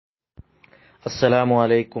السلام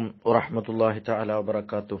عليكم ورحمة الله تعالى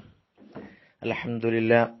وبركاته. الحمد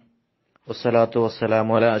لله والصلاة والسلام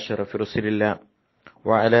على أشرف رسول الله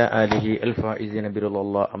وعلى آله الفائزين برضا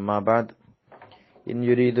الله. أما بعد إن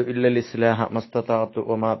يريد إلا الإصلاح ما استطعت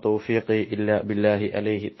وما توفيقي إلا بالله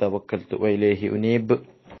عليه توكلت وإليه أنيب.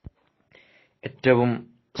 ഏറ്റവും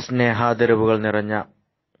സ്നേഹാദരവുകൾ നിറഞ്ഞ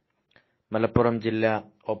മലപ്പുറം ജില്ലാ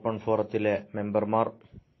ഓപ്പൺ ഫോറത്തിലെ മെമ്പർമാർ,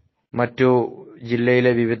 മറ്റു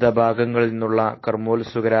ജില്ലയിലെ വിവിധ ഭാഗങ്ങളിൽ നിന്നുള്ള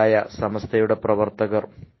കർമ്മോത്സുകരായ സമസ്തയുടെ പ്രവർത്തകർ,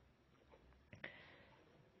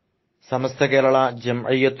 സമസ്ത കേരള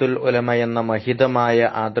ജംഇയ്യത്തുൽ ഉലമ എന്ന മഹിതമായ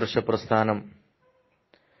ആദർശ പ്രസ്ഥാനം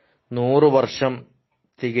 100 വർഷം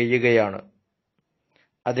തികയുകയാണ്.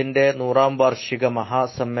 അതിന്റെ 100ാം വാർഷിക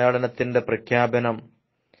മഹാസമ്മേളനത്തിന്റെ പ്രഖ്യാപനം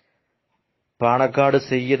പാണക്കാട്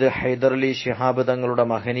സയ്യിദ് ഹൈദരലി ശിഹാബ് തങ്ങളുടെ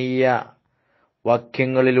മഹനീയ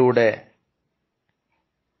വാക്യങ്ങളിലൂടെ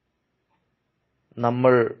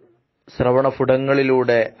നമ്മൾ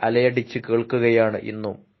ശ്രവണഫുടങ്ങളിലൂടെ അലയടിച്ച് കേൾക്കുകയാണ്.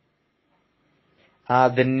 ഇന്നും ആ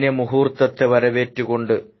ധന്യമുഹൂർത്തത്തെ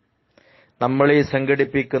വരവേറ്റുകൊണ്ട് നമ്മൾ ഈ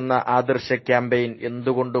സംഘടിപ്പിക്കുന്ന ആദർശ ക്യാമ്പയിൻ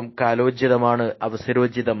എന്തുകൊണ്ടും കാലോചിതമാണ്,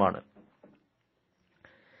 അവസരോചിതമാണ്.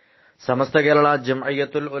 സമസ്ത കേരള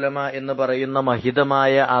ജംഇയ്യത്തുൽ ഉലമ എന്ന് പറയുന്ന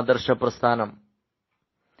മഹിതമായ ആദർശ പ്രസ്ഥാനം,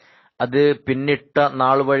 അത് പിന്നിട്ട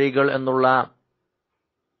നാൾ വഴികൾ എന്നുള്ള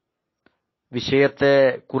വിഷയത്തെ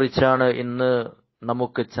കുറിച്ചാണ് ഇന്ന്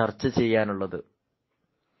നമുക്ക് ചർച്ച ചെയ്യാനുള്ളത്.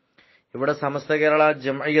 ഇവിടെ സമസ്ത കേരള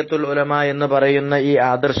ജംഇയ്യത്തുൽ ഉലമ എന്ന് പറയുന്ന ഈ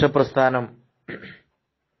ആദർശ പ്രസ്ഥാനം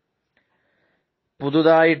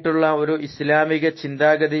പുതുതായിട്ടുള്ള ഒരു ഇസ്ലാമിക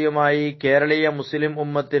ചിന്താഗതിയുമായി കേരളീയ മുസ്ലിം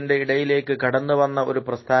ഉമ്മത്തിന്റെ ഇടയിലേക്ക് കടന്നു വന്ന ഒരു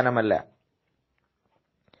പ്രസ്ഥാനമല്ല.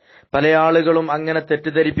 പല ആളുകളും അങ്ങനെ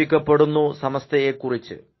തെറ്റിദ്ധരിപ്പിക്കപ്പെടുന്നു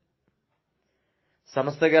സമസ്തയെക്കുറിച്ച്.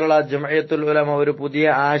 സമസ്ത കേരള ജംഇയ്യത്തുൽ ഉലമ ഒരു പുതിയ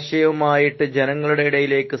ആശയവുമായിട്ട് ജനങ്ങളുടെ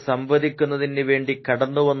ഇടയിലേക്ക് സംവദിക്കുന്നതിന് വേണ്ടി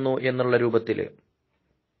കടന്നു വന്നു എന്നുള്ള രൂപത്തിൽ.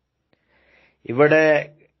 ഇവിടെ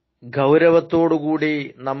ഗൗരവത്തോടുകൂടി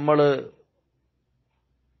നമ്മൾ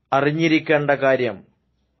അറിഞ്ഞിരിക്കേണ്ട കാര്യം,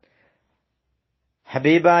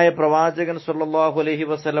 ഹബീബായ പ്രവാചകൻ സല്ലല്ലാഹു അലൈഹി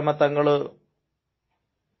വസല്ലമ തങ്ങള്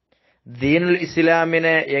ദീനുൽ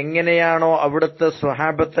ഇസ്ലാമിനെ എങ്ങനെയാണോ അവിടുത്തെ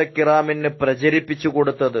സ്വഹാബത്തെ കിറാമിന് പ്രചരിപ്പിച്ചു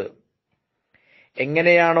കൊടുത്തത്,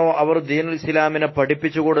 എങ്ങനെയാണോ അവർ ദീനുൽ ഇസ്ലാമിനെ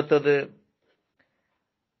പഠിപ്പിച്ചു കൊടുത്തത്,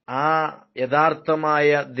 ആ യഥാർത്ഥമായ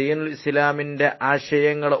ദീനുൽ ഇസ്ലാമിന്റെ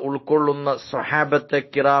ആശയങ്ങൾ ഉൾക്കൊള്ളുന്ന സ്വഹാബത്തെ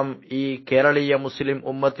കിറാം ഈ കേരളീയ മുസ്ലിം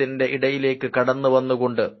ഉമ്മത്തിന്റെ ഇടയിലേക്ക് കടന്നു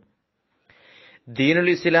വന്നുകൊണ്ട്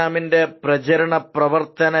ദീനുൽ ഇസ്ലാമിന്റെ പ്രചരണ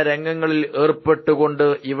പ്രവർത്തന രംഗങ്ങളിൽ ഏർപ്പെട്ടുകൊണ്ട്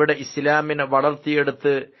ഇവിടെ ഇസ്ലാമിനെ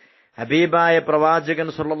വളർത്തിയെടുത്ത് ഹബീബായ പ്രവാചകൻ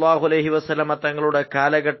സല്ലല്ലാഹു അലൈഹി വസല്ലമ തങ്ങളുടെ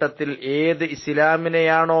കാലഘട്ടത്തിൽ ഏത്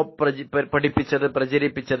ഇസ്ലാമിനെയാണോ പഠിപ്പിച്ചത്,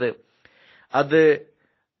 പ്രചരിപ്പിച്ചത്, അത്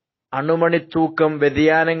അണുമണിത്തൂക്കം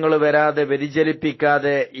വ്യതിയാനങ്ങൾ വരാതെ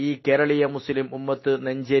വ്യതിചലിപ്പിക്കാതെ ഈ കേരളീയ മുസ്ലിം ഉമ്മത്ത്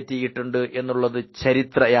നെഞ്ചേറ്റിയിട്ടുണ്ട് എന്നുള്ളത്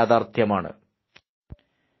ചരിത്ര യാഥാർത്ഥ്യമാണ്.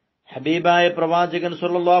 ഹബീബായ പ്രവാചകൻ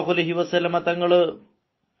സല്ലല്ലാഹു അലൈഹി വസല്ലമ തങ്ങള്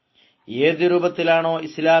ഏത് രൂപത്തിലാണോ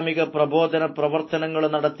ഇസ്ലാമിക പ്രബോധന പ്രവർത്തനങ്ങൾ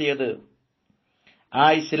നടത്തിയത്, ആ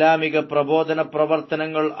ഇസ്ലാമിക പ്രബോധന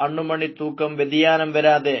പ്രവർത്തനങ്ങൾ അണുമണിത്തൂക്കം വ്യതിയാനം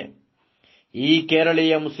വരാതെ ഈ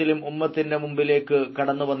കേരളീയ മുസ്ലിം ഉമ്മത്തിന്റെ മുമ്പിലേക്ക്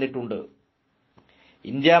കടന്നു വന്നിട്ടുണ്ട്.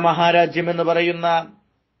 ഇന്ത്യ മഹാരാജ്യം എന്ന് പറയുന്ന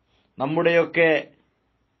നമ്മുടെയൊക്കെ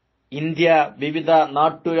ഇന്ത്യ വിവിധ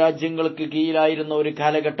നാട്ടുരാജ്യങ്ങൾക്ക് കീഴിലായിരുന്ന ഒരു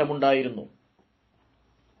കാലഘട്ടമുണ്ടായിരുന്നു.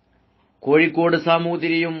 കോഴിക്കോട്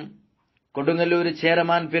സാമൂതിരിയും കൊടുങ്ങല്ലൂർ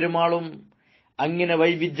ചേരമാൻ പെരുമാളും അങ്ങനെ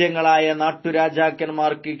വൈവിധ്യങ്ങളായ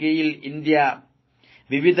നാട്ടുരാജാക്കന്മാർക്ക് കീഴിൽ ഇന്ത്യ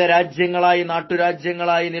വിവിധ രാജ്യങ്ങളായി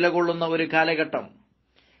നാട്ടുരാജ്യങ്ങളായി നിലകൊള്ളുന്ന ഒരു കാലഘട്ടം.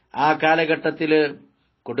 ആ കാലഘട്ടത്തില്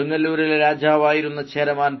കൊടുങ്ങല്ലൂരിലെ രാജാവായിരുന്ന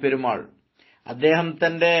ചേരമാൻ പെരുമാൾ, അദ്ദേഹം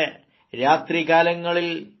തന്റെ രാത്രികാലങ്ങളിൽ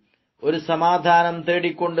ഒരു സമാധാനം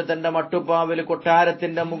തേടിക്കൊണ്ട് തന്റെ മട്ടുപ്പാവിൽ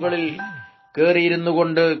കൊട്ടാരത്തിന്റെ മുകളിൽ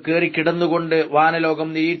കേറിക്കിടന്നുകൊണ്ട് വാനലോകം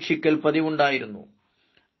നിരീക്ഷിക്കൽ പതിവുണ്ടായിരുന്നു.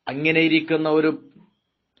 അങ്ങനെയിരിക്കുന്ന ഒരു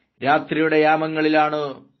രാത്രിയുടെ യാമങ്ങളിലാണ്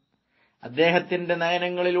അദ്ദേഹത്തിന്റെ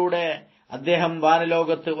നയനങ്ങളിലൂടെ അദ്ദേഹം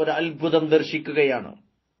വാനലോകത്ത് ഒരു അത്ഭുതം ദർശിക്കുകയാണ്.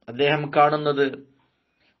 അദ്ദേഹം കാണുന്നത്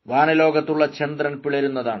വാനലോകത്തുള്ള ചന്ദ്രൻ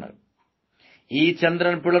പിളരുന്നതാണ്. ഈ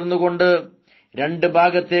ചന്ദ്രൻ പിളർന്നുകൊണ്ട് 2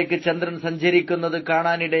 ഭാഗത്തേക്ക് ചന്ദ്രൻ സഞ്ചരിക്കുന്നത്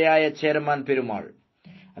കാണാനിടയായ ചേരമാൻ പെരുമാൾ,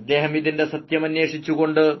 അദ്ദേഹം ഇതിന്റെ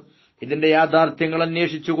സത്യമന്വേഷിച്ചുകൊണ്ട്, ഇതിന്റെ യാഥാർത്ഥ്യങ്ങൾ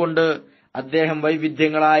അന്വേഷിച്ചുകൊണ്ട് അദ്ദേഹം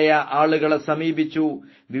വൈവിധ്യങ്ങളായ ആളുകളെ സമീപിച്ചു.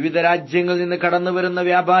 വിവിധ രാജ്യങ്ങളിൽ നിന്ന് കടന്നുവരുന്ന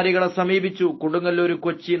വ്യാപാരികളെ സമീപിച്ചു. കൊടുങ്ങല്ലൂർ,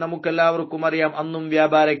 കൊച്ചി നമുക്കെല്ലാവർക്കും അറിയാം, അന്നും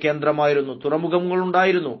വ്യാപാര കേന്ദ്രമായിരുന്നു.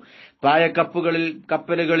 തുറമുഖങ്ങളുണ്ടായിരുന്നു.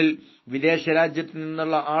 കപ്പലുകളിൽ വിദേശ രാജ്യത്ത്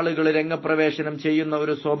നിന്നുള്ള ആളുകൾ രംഗപ്രവേശനം ചെയ്യുന്ന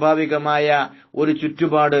ഒരു സ്വാഭാവികമായ ഒരു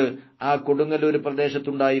ചുറ്റുപാട് ആ കൊടുങ്ങല്ലൂർ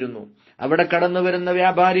പ്രദേശത്തുണ്ടായിരുന്നു. അവിടെ കടന്നുവരുന്ന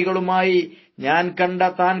വ്യാപാരികളുമായി താൻ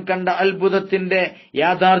കണ്ട അത്ഭുതത്തിന്റെ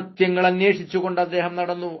യാഥാർത്ഥ്യങ്ങൾ അന്വേഷിച്ചുകൊണ്ട് അദ്ദേഹം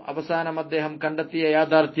നടന്നു. അവസാനം അദ്ദേഹം കണ്ടെത്തിയ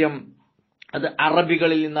യാഥാർത്ഥ്യം അത്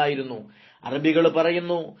അറബികളിൽ നിന്നായിരുന്നു. അറബികൾ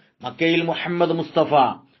പറയുന്നു, മക്കയിൽ മുഹമ്മദ് മുസ്തഫ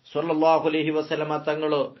സ്വല്ലല്ലാഹു അലൈഹി വസല്ലമ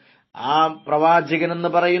തങ്ങള്, ആ പ്രവാചകൻ എന്ന്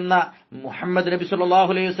പറയുന്ന മുഹമ്മദ് നബി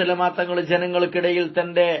സ്വല്ലല്ലാഹു അലൈഹി വസല്ലമ തങ്ങൾ ജനങ്ങൾക്കിടയിൽ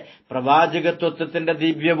തന്റെ പ്രവാചകത്വത്തിന്റെ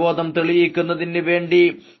ദിവ്യബോധം തെളിയിക്കുന്നതിന് വേണ്ടി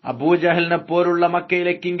അബൂജഹലിനെ പോലുള്ള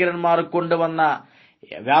മക്കയിലെ കിങ്കരന്മാർ കൊണ്ടുവന്ന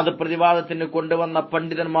വാദപ്രതിവാദത്തിന് കൊണ്ടുവന്ന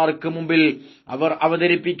പണ്ഡിതന്മാർക്ക് മുമ്പിൽ അവർ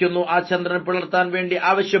അവതരിപ്പിക്കുന്നു. ആ ചന്ദ്രൻ പിളർത്താൻ വേണ്ടി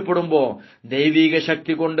ആവശ്യപ്പെടുമ്പോ ദൈവിക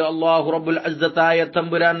ശക്തി കൊണ്ട് അല്ലാഹു റബ്ബുൽ ഇസ്സത്തായ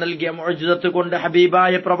തമ്പുരാൻ നൽകിയ മുഅ്ജിസത്ത് കൊണ്ട്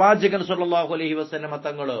ഹബീബായ പ്രവാചകൻ സ്വല്ലല്ലാഹു അലൈഹി വസല്ലമ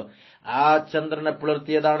തങ്ങള് ആ ചന്ദ്രനെ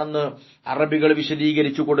പിളർത്തിയതാണെന്ന് അറബികൾ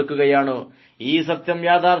വിശദീകരിച്ചു കൊടുക്കുകയാണ്. ഈ സത്യം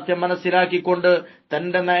യാഥാർത്ഥ്യം മനസ്സിലാക്കിക്കൊണ്ട്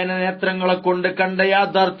തന്റെ നയനനേത്രങ്ങളെ കൊണ്ട് കണ്ട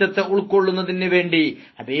യാഥാർത്ഥ്യത്തെ ഉൾക്കൊള്ളുന്നതിന് വേണ്ടി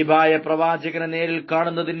ഹബീബായ പ്രവാചകനെ നേരിൽ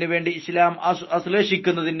കാണുന്നതിന് വേണ്ടി ഇസ്ലാം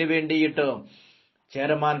ആശ്ലേഷിക്കുന്നതിന് വേണ്ടിയിട്ട്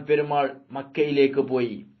ചേരമാൻ പെരുമാൾ മക്കയിലേക്ക്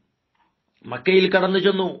പോയി. മക്കയിൽ കടന്നു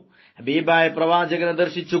ചെന്നു. ഹബീബായ പ്രവാചകനെ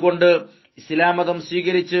ദർശിച്ചുകൊണ്ട് ഇസ്ലാം മതം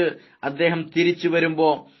സ്വീകരിച്ച് അദ്ദേഹം തിരിച്ചു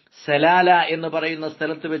വരുമ്പോ സലാല എന്ന് പറയുന്ന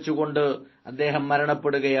സ്ഥലത്ത് വെച്ചുകൊണ്ട് അദ്ദേഹം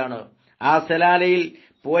മരണപ്പെടുകയാണ്. ആ സലാലയിൽ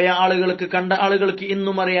പോയ ആളുകൾക്ക്, കണ്ട ആളുകൾക്ക്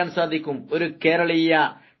ഇന്നും അറിയാൻ സാധിക്കും, ഒരു കേരളീയ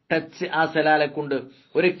ടച്ച് ആ സലാലക്കുണ്ട്.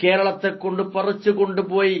 ഒരു കേരളത്തെ കൊണ്ട് പറിച്ചു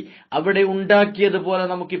കൊണ്ടുപോയി അവിടെ ഉണ്ടാക്കിയതുപോലെ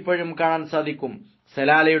നമുക്കിപ്പോഴും കാണാൻ സാധിക്കും.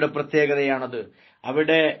 സലാലയുടെ പ്രത്യേകതയാണത്.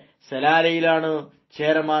 അവിടെ സലാലയിലാണ്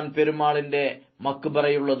ചേരമാൻ പെരുമാളിന്റെ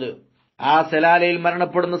മക്ബറയുള്ളത്. ആ സലാലയിൽ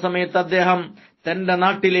മരണപ്പെടുന്ന സമയത്ത് അദ്ദേഹം തന്റെ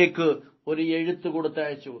നാട്ടിലേക്ക് ഒരു എഴുത്ത്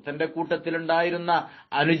കൊടുത്തയച്ചു. തന്റെ കൂട്ടത്തിലുണ്ടായിരുന്ന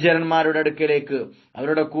അനുചരന്മാരുടെ അടുക്കലേക്ക്,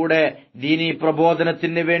 അവരുടെ കൂടെ ദീനീ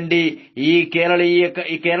പ്രബോധനത്തിന് വേണ്ടി ഈ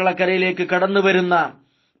കേരളക്കരയിലേക്ക് കടന്നു വരുന്ന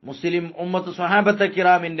മുസ്ലിം ഉമ്മത്ത് സ്വഹാബത്തെ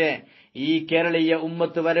കിറാമിന്റെ ഈ കേരളീയ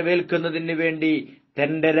ഉമ്മത്ത് വരവേൽക്കുന്നതിന് വേണ്ടി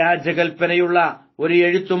തന്റെ രാജകൽപ്പനയുള്ള ഒരു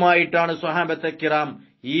എഴുത്തുമായിട്ടാണ് സ്വഹാബത്തെ കിറാം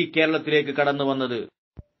ഈ കേരളത്തിലേക്ക് കടന്നു വന്നത്.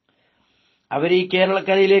 അവർ ഈ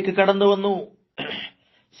കേരളക്കരയിലേക്ക് കടന്നു വന്നു.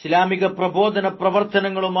 ഇസ്ലാമിക പ്രബോധന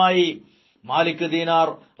പ്രവർത്തനങ്ങളുമായി മാലിക് ദീനാർ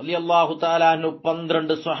റളിയല്ലാഹു തആല അൻഹു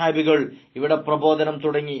 12 സ്വഹാബികൾ ഇവിടെ പ്രബോധനം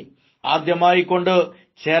തുടങ്ങി. ആദ്യമായി കൊണ്ട്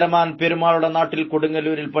ചേരമാൻ പെരുമാളുടെ നാട്ടിൽ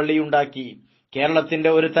കൊടുങ്ങല്ലൂരിൽ പള്ളിയുണ്ടാക്കി. കേരളത്തിന്റെ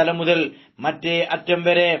ഒരു തല മുതൽ മറ്റേ അറ്റം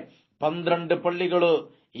വരെ 12 പള്ളികള്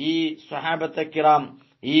ഈ സ്വഹാബത്തെ കിറാം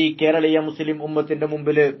ഈ കേരളീയ മുസ്ലിം ഉമ്മത്തിന്റെ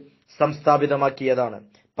മുമ്പില് സംസ്ഥാപിതമാക്കിയതാണ്.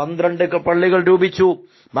 12 പള്ളികൾ രൂപിച്ചു.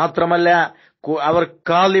 മാത്രമല്ല അവർ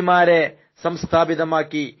കാളിമാരെ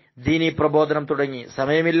സംസ്ഥാപിതമാക്കി ദീനീ പ്രബോധനം തുടങ്ങി.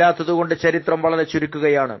 സമയമില്ലാത്തതുകൊണ്ട് ചരിത്രം വളരെ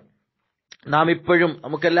ചുരുക്കുകയാണ്. നാം ഇപ്പോഴും,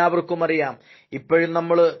 നമുക്കെല്ലാവർക്കും അറിയാം, ഇപ്പോഴും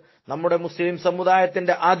നമ്മുടെ മുസ്ലിം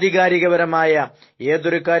സമുദായത്തിന്റെ ആധികാരികപരമായ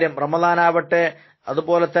ഏതൊരു കാര്യം, റമദാനാവട്ടെ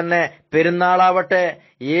അതുപോലെ തന്നെ പെരുന്നാളാവട്ടെ,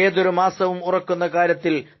 ഏതൊരു മാസവും ഉറക്കുന്ന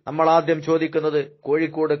കാര്യത്തിൽ നമ്മൾ ആദ്യം ചോദിക്കുന്നത്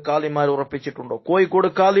കോഴിക്കോട് കാളിമാർ ഉറപ്പിച്ചിട്ടുണ്ടോ, കോഴിക്കോട്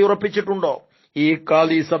കാളി ഉറപ്പിച്ചിട്ടുണ്ടോ? ഈ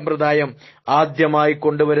കാളി സമ്പ്രദായം ആദ്യമായി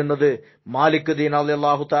കൊണ്ടുവരുന്നത് മാലിക് ദീൻ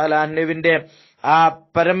റളിയല്ലാഹു തആല അൻഹുവിന്റെ ആ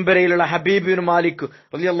പരമ്പരയിലുള്ള ഹബീബ് ബിൻ മാലിക്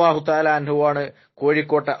റളിയല്ലാഹു തആല അൻഹുവാണ്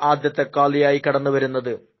കോഴിക്കോട്ടെ ആദ്യത്തെ കാളിയായി കടന്നു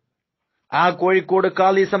വരുന്നത്. ആ കോഴിക്കോട്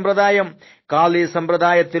കാളി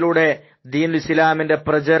സമ്പ്രദായത്തിലൂടെ ദീനുൽ ഇസ്ലാമിന്റെ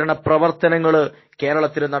പ്രചരണ പ്രവർത്തനങ്ങൾ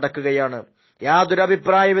കേരളത്തിൽ നടക്കുകയാണ്. യാതൊരു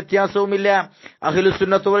അഭിപ്രായ വ്യത്യാസവുമില്ല.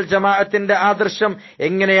 അഹ്ലുസുന്നത്ത് വൽ ജമാഅത്തിന്റെ ആദർശം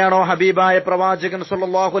എങ്ങനെയാണോ ഹബീബായ പ്രവാചകൻ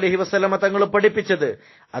സ്വല്ലല്ലാഹു അലൈഹി വസല്ലമ തങ്ങൾ പഠിപ്പിച്ചത്,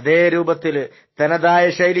 അതേ രൂപത്തിൽ തനതായ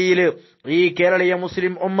ശൈലിയിൽ ഈ കേരളീയ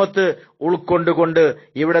മുസ്ലിം ഉമ്മത്ത് ഉൾക്കൊണ്ടുകൊണ്ട്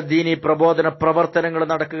ഇവിടെ ദീനീ പ്രബോധന പ്രവർത്തനങ്ങൾ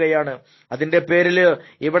നടക്കുകയാണ്. അതിന്റെ പേരിൽ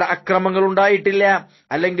ഇവിടെ അക്രമങ്ങൾ ഉണ്ടായിട്ടില്ല,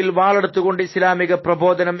 അല്ലെങ്കിൽ വാളെടുത്തുകൊണ്ട് ഇസ്ലാമിക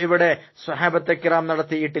പ്രബോധനം ഇവിടെ സ്വഹാബത്തെ കിറാം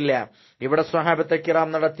നടത്തിയിട്ടില്ല. ഇവിടെ സ്വഹാബത്തെ കിറാം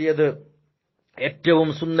നടത്തിയത് ഏറ്റവും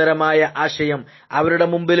സുന്ദരമായ ആശയം അവരുടെ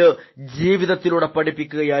മുമ്പിൽ ജീവിതത്തിലൂടെ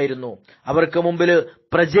പഠിപ്പിക്കുകയായിരുന്നു, അവർക്ക് മുമ്പിൽ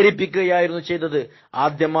പ്രചരിപ്പിക്കുകയായിരുന്നു ചെയ്തത്.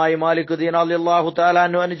 ആദ്യമായി മാലിക് ദീൻ റളിയല്ലാഹു തആല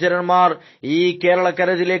അൻഹു അനുചരന്മാർ ഈ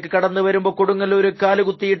കേരളക്കരയിലേക്ക് കടന്നു വരുമ്പോ, കൊടുങ്ങല്ലൂര്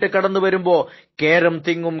കാലുകുത്തിയിട്ട് കടന്നു വരുമ്പോ കേരം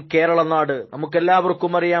തിങ്ങും കേരളനാട്.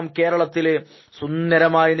 നമുക്കെല്ലാവർക്കും അറിയാം, കേരളത്തില്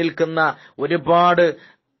സുന്ദരമായി നിൽക്കുന്ന ഒരുപാട്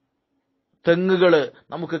തെങ്ങുകള്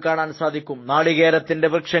നമുക്ക് കാണാൻ സാധിക്കും, നാളികേരത്തിന്റെ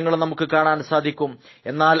വൃക്ഷങ്ങൾ നമുക്ക് കാണാൻ സാധിക്കും.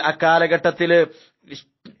 എന്നാൽ അക്കാലഘട്ടത്തില്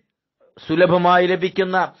സുലഭമായി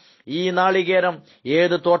ലഭിക്കുന്ന ഈ നാളികേരം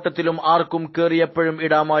ഏത് തോട്ടത്തിലും ആർക്കും കയറിയപ്പോഴും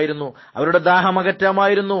ഇടാമായിരുന്നു. അവരുടെ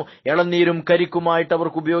ദാഹമകറ്റാമായിരുന്നു. ഇളനീരും കരിക്കുമായിട്ട്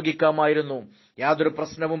അവർക്ക് ഉപയോഗിക്കാമായിരുന്നു. യാതൊരു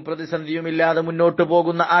പ്രശ്നവും പ്രതിസന്ധിയുമില്ലാതെ മുന്നോട്ട്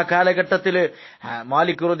പോകുന്ന ആ കാലഘട്ടത്തില്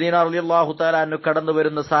മാലിക് ദീനാർ റളിയല്ലാഹു തആല അൻഹു കടന്നു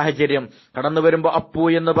വരുന്ന സാഹചര്യം, കടന്നു വരുമ്പോ അപ്പു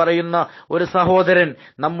എന്ന് പറയുന്ന ഒരു സഹോദരൻ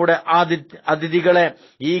നമ്മുടെ അതിഥികളെ,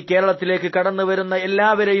 ഈ കേരളത്തിലേക്ക് കടന്നു വരുന്ന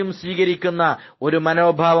എല്ലാവരെയും സ്വീകരിക്കുന്ന ഒരു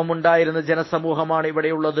മനോഭാവം ഉണ്ടായിരുന്ന ജനസമൂഹമാണ്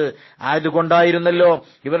ഇവിടെയുള്ളത്. ആയതുകൊണ്ടായിരുന്നല്ലോ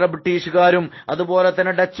ഇവരുടെ ബ്രിട്ടീഷുകാരും അതുപോലെ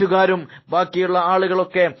തന്നെ ഡച്ചുകാരും ബാക്കിയുള്ള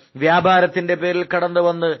ആളുകളൊക്കെ വ്യാപാരത്തിന്റെ പേരിൽ കടന്നു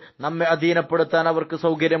വന്ന് നമ്മെ അധീനപ്പെടുത്താൻ അവർക്ക്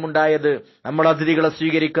സൗകര്യമുണ്ടായത്. നമ്മൾ അതിഥികളെ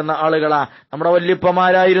സ്വീകരിക്കുന്ന ആളുകളാ, നമ്മുടെ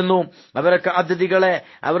വല്യപ്പമാരായിരുന്നു. അവരൊക്കെ അതിഥികളെ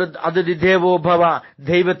അവർ അതിഥി ദേവോ ഭവ,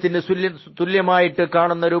 ദൈവത്തിന് തുല്യമായിട്ട്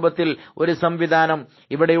കാണുന്ന രൂപത്തിൽ ഒരു സംവിധാനം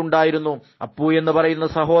ഇവിടെ ഉണ്ടായിരുന്നു. അപ്പു എന്ന് പറയുന്ന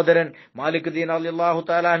സഹോദരൻ മാലിക് ദീൻ റളിയല്ലാഹു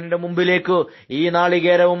തആല അൻഹുവിന്റെ മുമ്പിലേക്ക് ഈ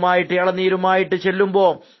നാളികേരവുമായിട്ട് ഇളനീരുമായിട്ട് ചെല്ലുമ്പോ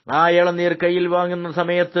ആ ഇളനീർ കയ്യിൽ വാങ്ങുന്ന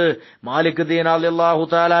സമയത്ത് മാലിക് ദീൻ റളിയല്ലാഹു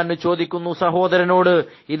തആല അൻഹു ചോദിക്കുന്നു സഹോദരനോട്,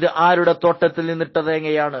 ഇത് ആരുടെ തോട്ടത്തിൽ നിന്നിട്ട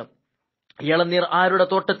തേങ്ങയാണ്? ഇളനീർ ആരുടെ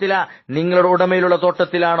തോട്ടത്തിലാ? നിങ്ങളുടെ ഉടമയിലുള്ള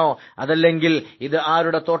തോട്ടത്തിലാണോ? അതല്ലെങ്കിൽ ഇത്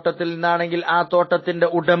ആരുടെ തോട്ടത്തിൽ നിന്നാണെങ്കിൽ ആ തോട്ടത്തിന്റെ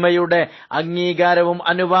ഉടമയുടെ അംഗീകാരവും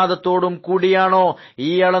അനുവാദത്തോടും കൂടിയാണോ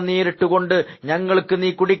ഈ ഇളനീരിട്ടുകൊണ്ട് ഞങ്ങൾക്ക് നീ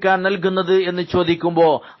കുടിക്കാൻ നൽകുന്നത് എന്ന് ചോദിക്കുമ്പോ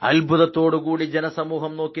അത്ഭുതത്തോടുകൂടി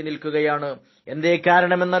ജനസമൂഹം നോക്കി നിൽക്കുകയാണ്. എന്തേ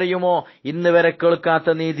കാരണമെന്നറിയുമോ? ഇന്ന് വരെ കേൾക്കാത്ത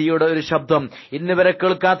നീതിയുടെ ഒരു ശബ്ദം, ഇന്ന് വരെ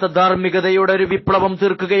കേൾക്കാത്ത ധാർമ്മികതയുടെ ഒരു വിപ്ലവം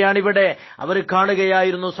തീർക്കുകയാണിവിടെ. അവർ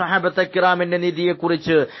കാണുകയായിരുന്നു സഹാബത്തെ കിറാമിന്റെ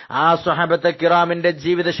നീതിയെക്കുറിച്ച്, ആ സഹാബത്തെ കിറാമിന്റെ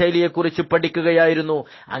ജീവിതശൈലിയെക്കുറിച്ച് പഠിക്കുകയായിരുന്നു.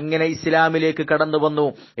 അങ്ങനെ ഇസ്ലാമിലേക്ക് കടന്നു വന്നു.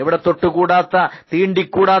 ഇവിടെ തൊട്ടുകൂടാത്ത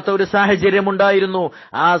തീണ്ടിക്കൂടാത്ത ഒരു സാഹചര്യമുണ്ടായിരുന്നു.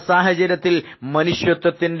 ആ സാഹചര്യത്തിൽ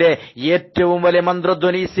മനുഷ്യത്വത്തിന്റെ ഏറ്റവും വലിയ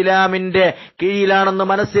മന്ത്രധ്വനി ഇസ്ലാമിന്റെ കീഴിലാണെന്ന്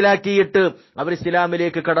മനസ്സിലാക്കിയിട്ട് അവർ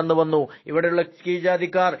ഇസ്ലാമിലേക്ക് കടന്നു വന്നു. ഇവിടെയുള്ള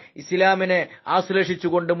കീഴ്ജാതിക്കാർ ഇസ്ലാമിനെ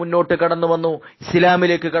ആശ്ലേഷിച്ചുകൊണ്ട് മുന്നോട്ട് കടന്നു വന്നു,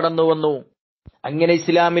 ഇസ്ലാമിലേക്ക് കടന്നു വന്നു. അങ്ങനെ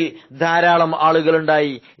ഇസ്ലാമിൽ ധാരാളം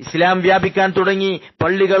ആളുകളുണ്ടായി. ഇസ്ലാം വ്യാപിക്കാൻ തുടങ്ങി,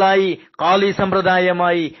 പള്ളികളായി, ഖാലി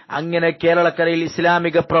സമ്പ്രദായമായി. അങ്ങനെ കേരളക്കരയിൽ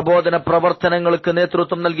ഇസ്ലാമിക പ്രബോധന പ്രവർത്തനങ്ങൾക്ക്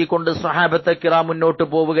നേതൃത്വം നൽകിക്കൊണ്ട് സ്വഹാബത്തെ കിറാം മുന്നോട്ട്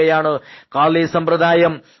പോവുകയാണ്. ഖാലി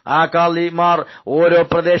സമ്പ്രദായം, ആ ഖാലിമാർ ഓരോ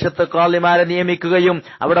പ്രദേശത്ത് ഖാലിമാരെ നിയമിക്കുകയും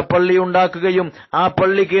അവിടെ പള്ളി ഉണ്ടാക്കുകയും ആ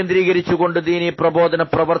പള്ളി കേന്ദ്രീകരിച്ചുകൊണ്ട് ദീനി പ്രബോധന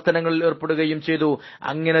പ്രവർത്തനങ്ങളിൽ ഏർപ്പെടുകയും ചെയ്തു.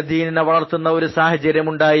 അങ്ങനെ ദീനിനെ വളർത്തുന്ന ഒരു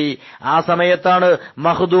സാഹചര്യമുണ്ടായി. ആ സമയത്താണ്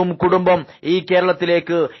മഖ്ദൂം കുടുംബം ഈ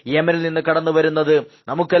കേരളത്തിലേക്ക് യമനിൽ നിന്ന് കടന്നു വരുന്നത്.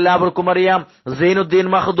 നമുക്കെല്ലാവർക്കും അറിയാം സൈനുദ്ദീൻ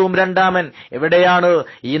മഖ്ദൂം രണ്ടാമൻ എവിടെയാണ്?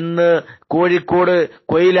 ഇന്ന് കോഴിക്കോട്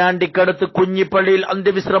കൊയിലാണ്ടിക്കടുത്ത് കുഞ്ഞിപ്പള്ളിയിൽ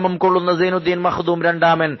അന്ത്യവിശ്രമം കൊള്ളുന്ന സൈനുദ്ദീൻ മഖ്ദൂം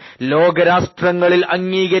രണ്ടാമൻ ലോകരാഷ്ട്രങ്ങളിൽ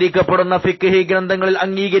അംഗീകരിക്കപ്പെടുന്ന ഫിഖ്ഹി ഗ്രന്ഥങ്ങളിൽ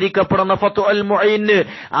അംഗീകരിക്കപ്പെടുന്ന ഫത്വൽ മുഈൻ,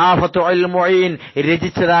 ആ ഫത്വൽ മുഈൻ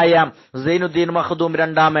രചിച്ചതായ സൈനുദ്ദീൻ മഖ്ദൂം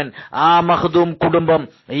രണ്ടാമൻ, ആ മഖ്ദൂം കുടുംബം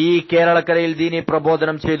ഈ കേരളക്കരയിൽ ദീനി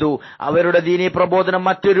പ്രബോധനം ചെയ്തു. അവരുടെ ദീനി പ്രബോധനം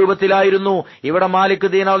മറ്റൊരു രൂപത്തിലായിരുന്നു. ഇവിടെ മാലിക്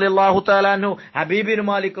ദീൻ റളിയല്ലാഹു തആല അൻഹു, ഹബീബിൻ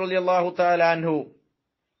മാലിക് റളിയല്ലാഹു തആല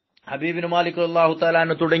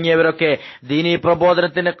അൻഹു തുടങ്ങിയവരൊക്കെ ദീനി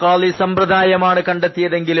പ്രബോധനത്തിന് ഖാലി സമ്പ്രദായമാണ്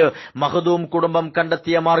കണ്ടെത്തിയതെങ്കിൽ മഖ്ദൂം കുടുംബം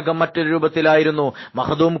കണ്ടെത്തിയ മാർഗം മറ്റൊരു രൂപത്തിലായിരുന്നു.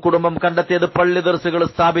 മഖ്ദൂം കുടുംബം കണ്ടെത്തിയത് പള്ളി ദർസുകൾ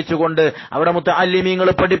സ്ഥാപിച്ചുകൊണ്ട്, അവിടെ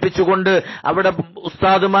മുത്തഅല്ലിമീങ്ങൾ പഠിപ്പിച്ചുകൊണ്ട്, അവിടെ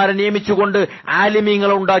ഉസ്താദുമാരെ നിയമിച്ചുകൊണ്ട്,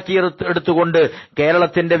 ആലിമീങ്ങളെ ഉണ്ടാക്കിയെടുത്തുകൊണ്ട്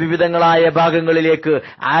കേരളത്തിന്റെ വിവിധങ്ങളായ ഭാഗങ്ങളിലേക്ക്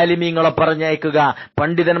ആലിമീങ്ങളെ പറഞ്ഞയക്കുക,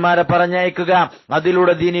 പണ്ഡിതന്മാരെ പറഞ്ഞയക്കുക,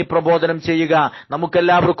 അതിലൂടെ ദീനി പ്രബോധനം ചെയ്യുക.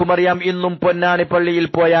 നമുക്കെല്ലാവർക്കും അറിയാം, ഇന്നും പൊന്നാനി പള്ളിയിൽ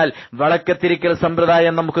പോയാൽ വിളക്കത്തിരിക്കൽ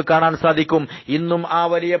സമ്പ്രദായം നമുക്ക് കാണാൻ സാധിക്കും. ഇന്നും ആ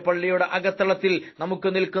വലിയ പള്ളിയുടെ അകത്തളത്തിൽ നമുക്ക്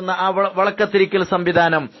നിൽക്കുന്ന ആ വിളക്കത്തിരിക്കൽ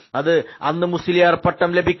സംവിധാനം, അത് അന്ന് മുസ്ലിയാർ പട്ടം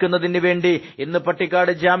ലഭിക്കുന്നതിന് വേണ്ടി ഇന്ന്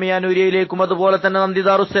പട്ടിക്കാട് ജാമിഅ നൂരിയയിലേക്കും അതുപോലെ തന്നെ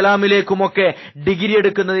നന്ദിദാറുസ്സലാമിലേക്കുമൊക്കെ ഡിഗ്രി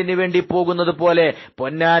എടുക്കുന്നതിന് വേണ്ടി പോകുന്നത് പോലെ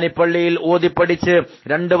പൊന്നാനി പള്ളിയിൽ ഓതിപ്പടിച്ച്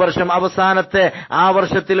 2 വർഷം അവസാനത്തെ ആ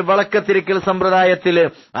വർഷത്തിൽ വിളക്കത്തിരിക്കൽ സമ്പ്രദായത്തിൽ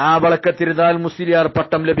ആ വിളക്കത്തിരുന്നാൽ മുസ്ലിയാർ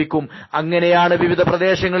പട്ടം ലഭിക്കും. അങ്ങനെയാണ് വിവിധ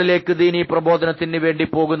പ്രദേശങ്ങളിലേക്ക് ദീനി പ്രബോധനത്തിന് വേണ്ടി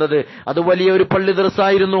പോകുന്നത്. അത് വലിയൊരു പള്ളി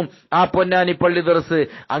ദർസായിരുന്നു ആ പൊന്നാനി പള്ളി ദർസ്.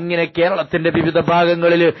 അങ്ങനെ കേരളത്തിന്റെ വിവിധ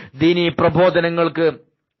ഭാഗങ്ങളിൽ ദീനി പ്രബോധനങ്ങൾക്ക്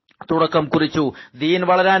തുടക്കം കുറിച്ചു. ദീൻ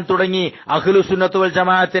വളരാൻ തുടങ്ങി. അഹ്ലുസുന്നത്ത് വൽ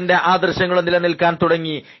ജമാഅത്തിന്റെ ആദർശങ്ങൾ നിലനിൽക്കാൻ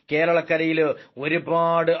തുടങ്ങി. കേരളക്കരയിൽ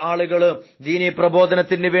ഒരുപാട് ആളുകൾ ദീനി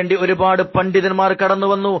പ്രബോധനത്തിന് വേണ്ടി, ഒരുപാട് പണ്ഡിതന്മാർ കടന്നു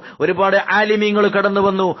വന്നു, ഒരുപാട് ആലിമീങ്ങൾ കടന്നു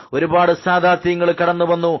വന്നു, ഒരുപാട് സാദാത്യങ്ങൾ കടന്നു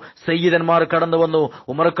വന്നു, സയ്യിദന്മാർ കടന്നു വന്നു.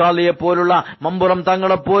 ഉമർ ഖാലിയെ പോലുള്ള, മമ്പുറം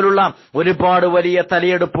തങ്ങളെ പോലുള്ള ഒരുപാട് വലിയ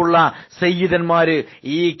തലയെടുപ്പുള്ള സയ്യിദന്മാര്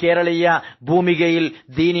ഈ കേരളീയ ഭൂമികയിൽ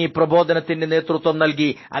ദീനി പ്രബോധനത്തിന് നേതൃത്വം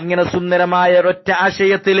നൽകി. അങ്ങനെ സുന്ദരമായ ഒരൊറ്റ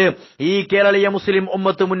ആശയത്തില് ഈ കേരളീയ മുസ്ലിം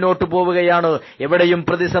ഉമ്മത്ത് മുന്നോട്ട് പോവുകയാണ്. എവിടെയും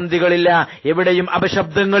പ്രതിസന്ധികളില്ല, എവിടെയും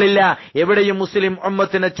അപശബ്ദങ്ങളില്ല, എവിടെയും മുസ്ലിം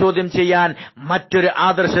ഉമ്മത്തിനെ ചോദ്യം ചെയ്യാൻ മറ്റൊരു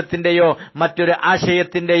ആദർശത്തിന്റെയോ മറ്റൊരു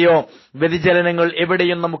ആശയത്തിന്റെയോ വ്യതിചലനങ്ങൾ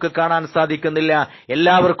എവിടെയും നമുക്ക് കാണാൻ സാധിക്കുന്നില്ല.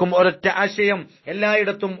 എല്ലാവർക്കും ഒരൊറ്റ ആശയം,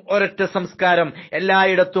 എല്ലായിടത്തും ഒരൊറ്റ സംസ്കാരം,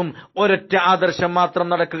 എല്ലായിടത്തും ഒരൊറ്റ ആദർശം മാത്രം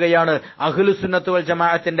നടക്കുകയാണ്, അഹ്ലുസുന്നത്ത് വൽ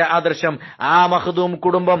ജമാഅത്തിന്റെ ആദർശം. ആ മഖ്ദൂം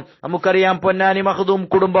കുടുംബം നമുക്കറിയാം, പൊന്നാനി മഖ്ദൂം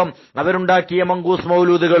കുടുംബം അവരുണ്ടാക്കിയ മങ്കൂസ്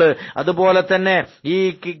മൗലൂദുകൾ, മൗലൂദുകള്, അതുപോലെ തന്നെ ഈ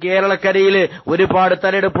കേരളക്കരയിൽ ഒരുപാട്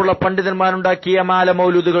തലയെടുപ്പുള്ള പണ്ഡിതന്മാരുണ്ടാക്കിയ മാല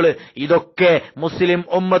മൗലൂദുകള്, ഇതൊക്കെ മുസ്ലിം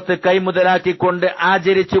ഉമ്മത്ത് കൈമുതലാക്കിക്കൊണ്ട്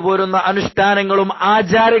ആചരിച്ചു പോരുന്ന അനുഷ്ഠാനങ്ങളും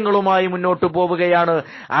ആചാരങ്ങളുമായി മുന്നോട്ടു പോവുകയാണ്.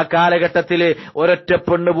 ആ കാലഘട്ടത്തിൽ ഒരൊറ്റ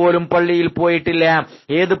പെണ്ണ് പോലും പള്ളിയിൽ പോയിട്ടില്ല.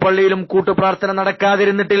 ഏത് പള്ളിയിലും കൂട്ടുപ്രാർത്ഥന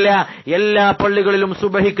നടക്കാതിരുന്നിട്ടില്ല. എല്ലാ പള്ളികളിലും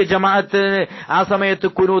സുബഹിക്ക് ജമാഅത്തിന് ആ സമയത്ത്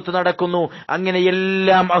കുനൂത്ത് നടക്കുന്നു. അങ്ങനെ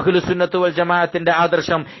എല്ലാം അഹ്ലുസുന്നത്ത് വൽ ജമാഅത്തിന്റെ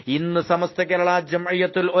ആദർശം. ഇന്ന് സമസ്ത കേരള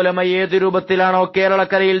ജംഇയ്യത്തുൽ ഉലമ ഏത് രൂപത്തിലാണോ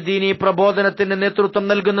കേരളക്കരയിൽ ദീനീ പ്രബോധനത്തിന് നേതൃത്വം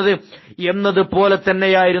നൽകുന്നത് എന്നതുപോലെ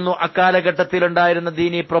തന്നെയായിരുന്നു അക്കാലഘട്ടത്തിൽ ഉണ്ടായിരുന്ന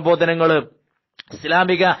ദീനീ പ്രബോധനങ്ങൾ.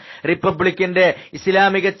 ഇസ്ലാമിക റിപ്പബ്ലിക്കിന്റെ,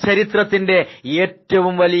 ഇസ്ലാമിക ചരിത്രത്തിന്റെ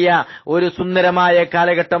ഏറ്റവും വലിയ ഒരു സുന്ദരമായ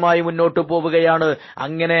കാലഘട്ടമായി മുന്നോട്ടു പോവുകയാണ്.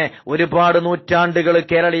 അങ്ങനെ ഒരുപാട് നൂറ്റാണ്ടുകൾ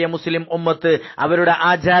കേരളീയ മുസ്ലിം ഉമ്മത്ത് അവരുടെ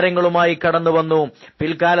ആചാരങ്ങളുമായി കടന്നു വന്നു.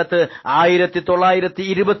 പിൽക്കാലത്ത്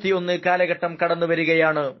 1921 കാലഘട്ടം കടന്നു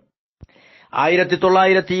വരികയാണ്.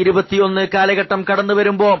 1921 കാലഘട്ടം കടന്നു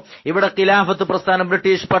വരുമ്പോ ഇവിടെ ഖിലാഫത്ത് പ്രസ്ഥാനം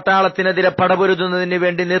ബ്രിട്ടീഷ് പട്ടാളത്തിനെതിരെ പടപൊരുതുന്നതിന്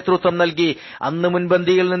വേണ്ടി നേതൃത്വം നൽകി. അന്ന്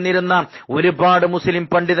മുൻപന്തിയിൽ നിന്നിരുന്ന ഒരുപാട് മുസ്ലിം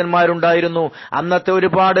പണ്ഡിതന്മാരുണ്ടായിരുന്നു. അന്നത്തെ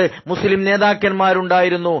ഒരുപാട് മുസ്ലിം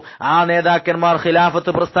നേതാക്കന്മാരുണ്ടായിരുന്നു. ആ നേതാക്കന്മാർ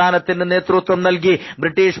ഖിലാഫത്ത് പ്രസ്ഥാനത്തിന് നേതൃത്വം നൽകി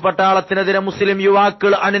ബ്രിട്ടീഷ് പട്ടാളത്തിനെതിരെ മുസ്ലിം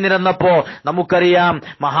യുവാക്കൾ അണിനിരന്നപ്പോ നമുക്കറിയാം,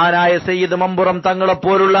 മഹാനായ സയ്യിദ് മമ്പുറം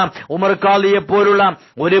തങ്ങളെപ്പോലുള്ള, ഉമർ ഖാലിയെപ്പോലുള്ള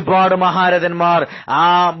ഒരുപാട് മഹാരഥന്മാർ ആ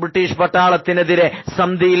ബ്രിട്ടീഷ് പട്ടാളത്തിനെതിരെ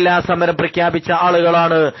സന്ധിയില്ലാ സമരം പ്രഖ്യാപിച്ച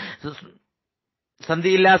ആളുകളാണ്.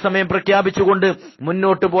 സന്ധിയില്ലാ സമയം പ്രഖ്യാപിച്ചുകൊണ്ട്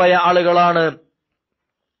മുന്നോട്ടു പോയ ആളുകളാണ്.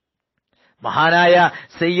 മഹാനായ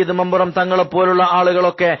സയ്യിദ് മമ്പുറം തങ്ങളെപ്പോലുള്ള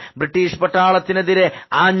ആളുകളൊക്കെ ബ്രിട്ടീഷ് പട്ടാളത്തിനെതിരെ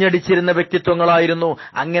ആഞ്ഞടിച്ചിരുന്ന വ്യക്തിത്വങ്ങളായിരുന്നു.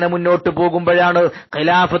 അങ്ങനെ മുന്നോട്ടു പോകുമ്പോഴാണ്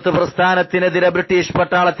ഖിലാഫത്ത് പ്രസ്ഥാനത്തിനെതിരെ ബ്രിട്ടീഷ്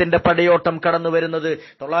പട്ടാളത്തിന്റെ പടയോട്ടം കടന്നു വരുന്നത്.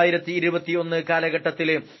 1921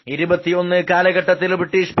 കാലഘട്ടത്തിൽ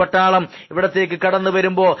ബ്രിട്ടീഷ് പട്ടാളം ഇവിടത്തേക്ക് കടന്നു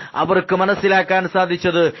വരുമ്പോ അവർക്ക് മനസ്സിലാക്കാൻ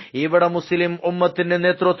സാധിച്ചത്, ഇവിടെ മുസ്ലിം ഉമ്മത്തിന്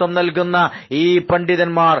നേതൃത്വം നൽകുന്ന ഈ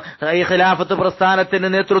പണ്ഡിതന്മാർ, ഈ ഖിലാഫത്ത്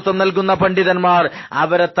പ്രസ്ഥാനത്തിന് നേതൃത്വം നൽകുന്ന പണ്ഡിതന്മാർ,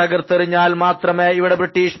 അവരെ തകർത്തെറിഞ്ഞാൽ മാത്രമേ ഇവിടെ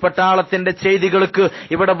ബ്രിട്ടീഷ് പട്ടാളത്തിന്റെ ചെയ്തികൾക്ക്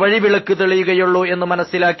ഇവിടെ വഴിവിളക്ക് തെളിയുകയുള്ളൂ എന്ന്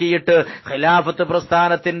മനസ്സിലാക്കിയിട്ട് ഖിലാഫത്ത്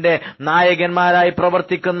പ്രസ്ഥാനത്തിന്റെ നായകന്മാരായി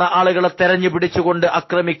പ്രവർത്തിക്കുന്ന ആളുകളെ തെരഞ്ഞു പിടിച്ചുകൊണ്ട്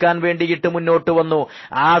ആക്രമിക്കാൻ വേണ്ടിയിട്ട് മുന്നോട്ട് വന്നു.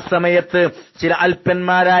 ആ സമയത്ത് ചില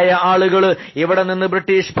അല്പന്മാരായ ആളുകൾ ഇവിടെ നിന്ന്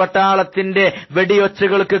ബ്രിട്ടീഷ് പട്ടാളത്തിന്റെ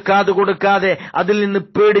വെടിയൊച്ചകൾക്ക് കാതുകൊടുക്കാതെ അതിൽ നിന്ന്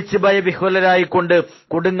പേടിച്ച് ഭയവിഹ്വലരായിക്കൊണ്ട്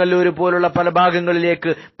കൊടുങ്ങല്ലൂർ പോലുള്ള പല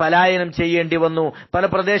ഭാഗങ്ങളിലേക്ക് പലായനം ചെയ്യേണ്ടി വന്നു. പല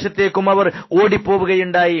പ്രദേശത്തേക്കും അവർ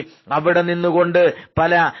ഓടിപ്പോവുകയുണ്ടായി. അവിടെ നിന്നുകൊണ്ട്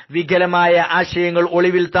പല വികലമായ ആശയങ്ങൾ,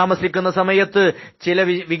 ഒളിവിൽ താമസിക്കുന്ന സമയത്ത് ചില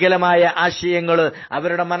വികലമായ ആശയങ്ങൾ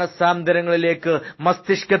അവരുടെ മനസ്സാന്തരങ്ങളിലേക്ക്,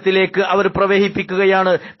 മസ്തിഷ്കത്തിലേക്ക് അവർ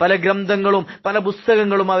പ്രവഹിപ്പിക്കുകയാണ്. പല ഗ്രന്ഥങ്ങളും പല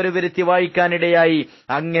പുസ്തകങ്ങളും അവർ വരുത്തി വായിക്കാനിടയായി.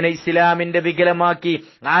 അങ്ങനെ ഇസ്ലാമിന്റെ വികലമാക്കി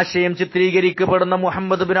ആശയം ചിത്രീകരിക്കപ്പെടുന്ന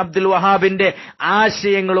മുഹമ്മദ് ബിൻ അബ്ദുൽ വഹാബിന്റെ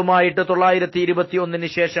ആശയങ്ങളുമായിട്ട്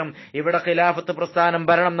 1921 ശേഷം ഇവിടെ ഖിലാഫത്ത് പ്രസ്ഥാനം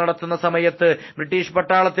ഭരണം നടത്തുന്ന സമയത്ത് ബ്രിട്ടീഷ്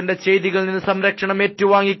പട്ടാളത്തിന്റെ ചെയ്തികളിൽ നിന്ന് സംരക്ഷണം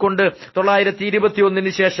ഏറ്റുവാങ്ങിക്കൊണ്ട്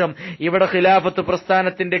 1921 ശേഷം ഇവിടെ ഖിലാഫത്ത്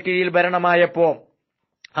പ്രസ്ഥാനത്തിന്റെ കീഴിൽ ഭരണമായപ്പോ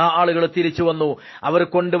ആ ആളുകൾ തിരിച്ചു വന്നു. അവർ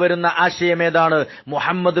കൊണ്ടുവരുന്ന ആശയം ഏതാണ്?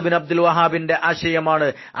 മുഹമ്മദ് ബിൻ അബ്ദുൽ വഹാബിന്റെ ആശയമാണ്.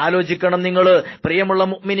 ആലോചിക്കണം നിങ്ങൾ, പ്രിയമുള്ള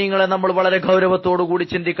മുഅ്മിനീങ്ങളെ, നമ്മൾ വളരെ ഗൗരവത്തോടുകൂടി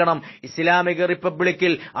ചിന്തിക്കണം. ഇസ്ലാമിക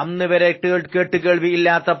റിപ്പബ്ലിക്കിൽ അന്ന് വരെ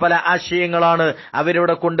കേട്ടുകേൾവിയില്ലാത്ത പല ആശയങ്ങളാണ്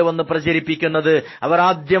അവരിവിടെ കൊണ്ടുവന്ന് പ്രചരിപ്പിക്കുന്നത്. അവർ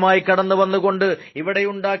ആദ്യമായി കടന്നു വന്നുകൊണ്ട്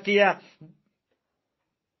ഇവിടെയുണ്ടാക്കിയ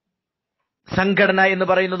സംഘടന എന്ന്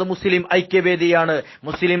പറയുന്നത് മുസ്ലിം ഐക്യവേദിയാണ്.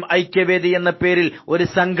 മുസ്ലിം ഐക്യവേദി എന്ന പേരിൽ ഒരു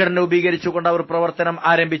സംഘടന രൂപീകരിച്ചുകൊണ്ട് അവർ പ്രവർത്തനം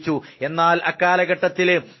ആരംഭിച്ചു. എന്നാൽ അക്കാലഘട്ടത്തിൽ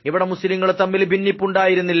ഇവിടെ മുസ്ലിങ്ങൾ തമ്മിൽ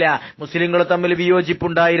ഭിന്നിപ്പുണ്ടായിരുന്നില്ല, മുസ്ലിങ്ങൾ തമ്മിൽ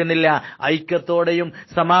വിയോജിപ്പുണ്ടായിരുന്നില്ല. ഐക്യത്തോടെയും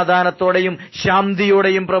സമാധാനത്തോടെയും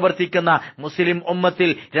ശാന്തിയോടെയും പ്രവർത്തിക്കുന്ന മുസ്ലിം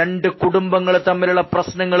ഉമ്മത്തിൽ രണ്ട് കുടുംബങ്ങൾ തമ്മിലുള്ള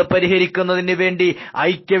പ്രശ്നങ്ങൾ പരിഹരിക്കുന്നതിന് വേണ്ടി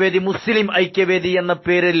ഐക്യവേദി, മുസ്ലിം ഐക്യവേദി എന്ന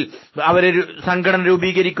പേരിൽ അവരൊരു സംഘടന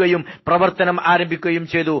രൂപീകരിക്കുകയും പ്രവർത്തനം ആരംഭിക്കുകയും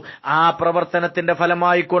ചെയ്തു. ആ പ്രവർത്തനത്തിന്റെ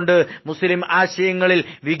ഫലമായിക്കൊണ്ട് മുസ്ലിം ആശയങ്ങളിൽ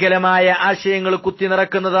വികലമായ ആശയങ്ങൾ കുത്തി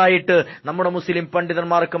നിറക്കുന്നതായിട്ട് നമ്മുടെ മുസ്ലിം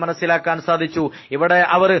പണ്ഡിതന്മാർക്ക് മനസ്സിലാക്കാൻ സാധിച്ചു. ഇവിടെ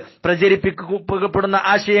അവർ പ്രചരിപ്പിക്കപ്പെടുന്ന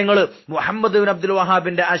ആശയങ്ങൾ മുഹമ്മദ് ബിൻ അബ്ദുൽ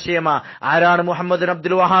വഹാബിന്റെ ആശയമാ. ആരാണ് മുഹമ്മദ് ബിൻ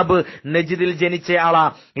അബ്ദുൽ വഹാബ്? നജിദിൽ ജനിച്ച ആളാ.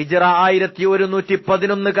 ഹിജ്റ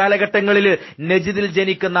 1111 കാലഘട്ടങ്ങളിൽ നജിദിൽ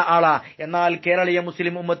ജനിക്കുന്ന ആളാ. എന്നാൽ കേരളീയ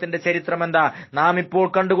മുസ്ലിം ഉമ്മത്തിന്റെ ചരിത്രം എന്താ? നാം ഇപ്പോൾ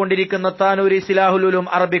കണ്ടുകൊണ്ടിരിക്കുന്ന താനൂർ ഇസ്ലാഹുൽ ഉലൂം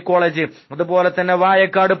അറബിക് കോളേജ്, അതുപോലെ തന്നെ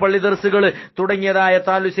വായക്കാട് പള്ളി ദർസുകൾ തുടങ്ങിയതായ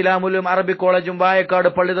താനൂർ ഇസ്ലാഹുൽ ഉലൂം അറബിക് കോളേജും വായക്കാട്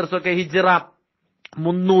പള്ളി ദർസൊക്കെ ഹിജ്റ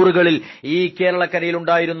 300കളിൽ ഈ കേരളക്കരയിൽ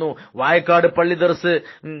ഉണ്ടായിരുന്നു. വായക്കാട് പള്ളി ദർസ്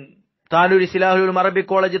താനൂർ ഇസ്ലാഹുൽ ഉലൂം അറബിക്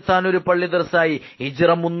കോളേജ് താനൂർ പള്ളി ദർസായി ഹിജ്റ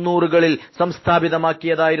 300കളിൽ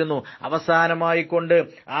സംസ്ഥാപിതമാക്കിയതായിരുന്നു. അവസാനമായി കൊണ്ട്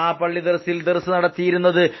ആ പള്ളി ദർസിൽ ദർസ്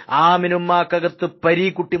നടത്തിയിരുന്നത് ആമിനുമ്മാക്കകത്ത്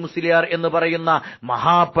പരീക്കുട്ടി മുസ്ലിയാർ എന്ന് പറയുന്ന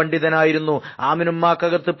മഹാപണ്ഡിതനായിരുന്നു.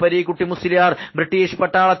 ആമിനുമ്മാക്കകത്ത് പരീക്കുട്ടി മുസ്ലിയാർ ബ്രിട്ടീഷ്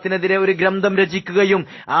പട്ടാളത്തിനെതിരെ ഒരു ഗ്രന്ഥം രചിക്കുകയും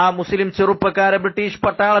ആ മുസ്ലിം ചെറുപ്പക്കാരെ ബ്രിട്ടീഷ്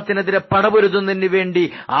പട്ടാളത്തിനെതിരെ പടപൊരുതുന്നതിന് വേണ്ടി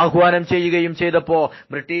ആഹ്വാനം ചെയ്യുകയും ചെയ്തപ്പോ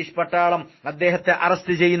ബ്രിട്ടീഷ് പട്ടാളം അദ്ദേഹത്തെ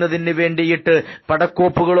അറസ്റ്റ് ചെയ്യുന്നതിന് വേണ്ടിയിട്ട്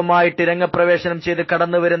പടക്കോപ്പുകളുമായിട്ട് രംഗപ്രവേശനം ചെയ്ത്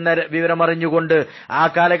കടന്നു വരുന്ന വിവരമറിഞ്ഞുകൊണ്ട് ആ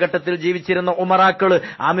കാലഘട്ടത്തിൽ ജീവിച്ചിരുന്ന ഉമറാക്കള്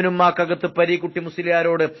ആമിനുമ്മാക്കകത്ത് പരീക്കുട്ടി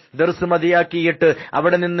മുസ്ലിയാരോട് ദർസ് മതിയാക്കിയിട്ട്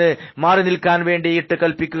അവിടെ നിന്ന് മാറി നിൽക്കാൻ വേണ്ടിയിട്ട്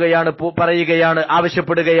കൽപ്പിക്കുകയാണ്, പറയുകയാണ്,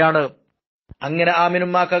 ആവശ്യപ്പെടുകയാണ്. അങ്ങനെ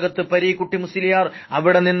ആമിനുമ്മാക്കകത്ത് പരീക്കുട്ടി മുസ്ലിയാർ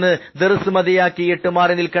അവിടെ നിന്ന് ദർസ് മതിയാക്കിയിട്ട്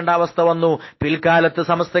മാറി നിൽക്കേണ്ട അവസ്ഥ വന്നു. പിൽക്കാലത്ത്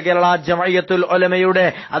സമസ്ത കേരള ജമഅത്തുൽ ഉലമയുടെ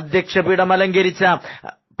അധ്യക്ഷപീഠം അലങ്കരിച്ച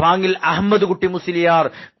പാങ്ങിൽ അഹമ്മദ് കുട്ടി മുസ്ലിയാർ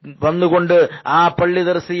വന്നുകൊണ്ട് ആ പള്ളി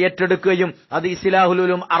ദർസ് ഏറ്റെടുക്കുകയും അത് ഇസ്ലാഹുൽ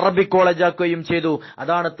ഉലൂം അറബിക് കോളേജ് ആക്കുകയും ചെയ്തു.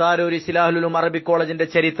 അതാണ് താനൂർ ഇസ്ലാഹുൽ ഉലൂം അറബിക് കോളേജിന്റെ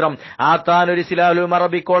ചരിത്രം. ആ താനൂർ ഇസ്ലാഹുൽ ഉലൂം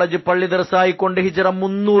അറബിക് കോളേജ് പള്ളി ദർസായിക്കൊണ്ട് ഹിജ്റ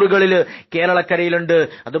 300കളിൽ കേരളക്കരയിലുണ്ട്.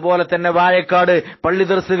 അതുപോലെ തന്നെ വാഴക്കാട് പള്ളി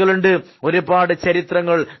ദർസുകളുണ്ട്. ഒരുപാട്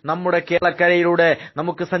ചരിത്രങ്ങൾ നമ്മുടെ കേരളക്കരയിലൂടെ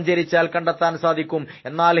നമുക്ക് സഞ്ചരിച്ചാൽ കണ്ടെത്താൻ സാധിക്കും.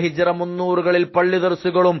 എന്നാൽ ഹിജ്റ 300കളിൽ പള്ളി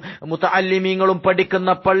ദർസുകളും മുതഅല്ലിമീങ്ങളും പഠിക്കുന്ന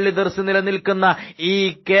പള്ളി ദർസ് നിലനിൽക്കുന്ന ഈ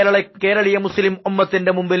കേരളീയ മുസ്ലിം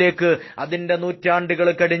ഉമ്മത്തിന്റെ മുമ്പിലേക്ക് അതിന്റെ നൂറ്റാണ്ടുകൾ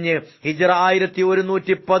കഴിഞ്ഞ് ഹിജ്റ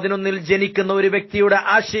 1111 ജനിക്കുന്ന ഒരു വ്യക്തിയുടെ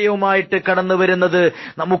ആശയവുമായിട്ട് കടന്നു വരുന്നത്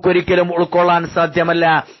നമുക്കൊരിക്കലും ഉൾക്കൊള്ളാൻ സാധ്യമല്ല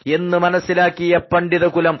എന്ന് മനസ്സിലാക്കിയ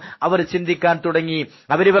പണ്ഡിതകുലം അവർ ചിന്തിക്കാൻ തുടങ്ങി.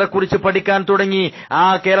 അവരിവരെ കുറിച്ച് പഠിക്കാൻ തുടങ്ങി. ആ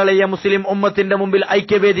കേരളീയ മുസ്ലിം ഉമ്മത്തിന്റെ മുമ്പിൽ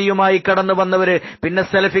ഐക്യവേദിയുമായി കടന്നു വന്നവര് പിന്നെ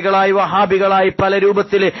സലഫികളായി വഹാബികളായി പല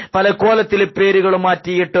രൂപത്തിൽ പല കോലത്തിൽ പേരുകൾ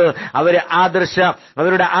മാറ്റിയിട്ട് അവര് ആദർശ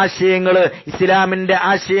അവരുടെ ആശയങ്ങള് ഇസ്ലാമിന്റെ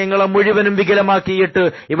ആശയങ്ങളെ മുഴുവനും വികലമാക്കിയിട്ട്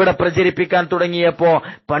ഇവിടെ പ്രചരിപ്പിക്കാൻ തുടങ്ങിയപ്പോ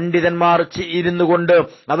പണ്ഡിതന്മാർ ഇരുന്നു കൊണ്ട്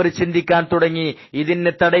അവർ ചിന്തിക്കാൻ തുടങ്ങി,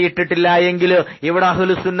 ഇതിന് തടയിട്ടിട്ടില്ല എങ്കിൽ ഇവിടെ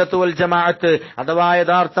അഹ്ലുസുന്നത്ത് വൽ ജമാഅത്ത് അഥവാ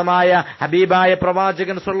യഥാർത്ഥമായ ഹബീബായ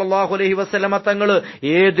പ്രവാചകൻ സ്വല്ലല്ലാഹു അലൈഹി വസല്ലമ തങ്ങൾ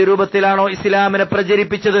ഏത് രൂപത്തിലാണോ ഇസ്ലാമിനെ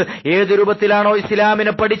പ്രചരിപ്പിച്ചത്, ഏത് രൂപത്തിലാണോ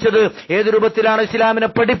ഇസ്ലാമിനെ പഠിച്ചത്, ഏത് രൂപത്തിലാണോ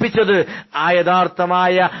ഇസ്ലാമിനെ പഠിപ്പിച്ചത്, ആ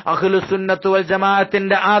യഥാർത്ഥമായ അഹ്ലുസുന്നത്ത് വൽ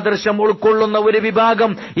ജമാഅത്തിന്റെ ആദർശം ഉൾക്കൊള്ളുന്ന ഒരു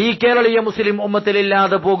വിഭാഗം ഈ കേരളീയ മുസ്ലിം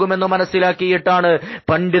ഉമ്മത്തിലില്ലാതെ പോകുമെന്ന് മനസ്സിലാക്കിയിട്ടാണ്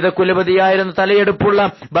പണ്ഡിത കുലപതിയായിരുന്ന തലയെടുപ്പുള്ള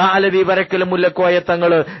ബാലവി വരക്കൽ മുല്ലക്കോയ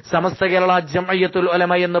തങ്ങൾ സമസ്ത കേരള ജമഅത്തുൽ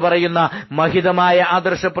ഉലമ എന്ന് പറയുന്ന മഹിതമായ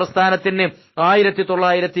ആദർശ പ്രസ്ഥാനത്തിന്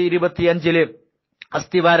 1925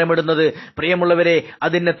 അസ്ഥിവാരമിടുന്നത്. പ്രിയമുള്ളവരെ,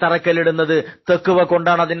 അതിന് തറക്കല്ലിടുന്നത് തെക്കുവ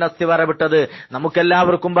കൊണ്ടാണ് അതിന് അസ്ഥിവാരമിട്ടത്.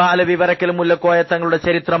 നമുക്കെല്ലാവർക്കും ബാലവി വരക്കൽ മുല്ലക്കോയ തങ്ങളുടെ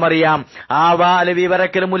ചരിത്രം അറിയാം. ആ ബാലവി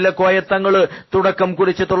വരക്കൽ മുല്ലക്കോയ തങ്ങൾ തുടക്കം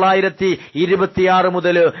കുറിച്ച് 1926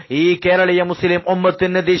 മുതൽ ഈ കേരളീയ മുസ്ലിം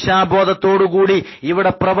ഉമ്മത്തിന് ദിശാബോധത്തോടുകൂടി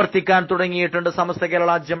ഇവിടെ പ്രവർത്തിക്കാൻ തുടങ്ങിയിട്ടുണ്ട് സമസ്ത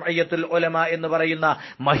കേരള ജമഅത്തുൽ ഉലമ എന്ന് പറയുന്ന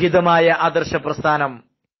മഹിതമായ ആദർശ പ്രസ്ഥാനം.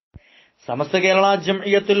 സമസ്ത കേരള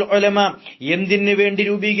ജമഅത്തുൽ ഉലമ എന്തിനു വേണ്ടി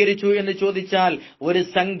രൂപീകരിച്ചു എന്ന് ചോദിച്ചാൽ ഒരു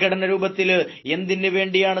സംഘടന രൂപത്തിൽ എന്തിനു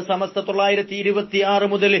വേണ്ടിയാണ് സമസ്ത 1926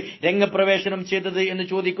 മുതൽ രംഗപ്രവേശനം ചെയ്തത് എന്ന്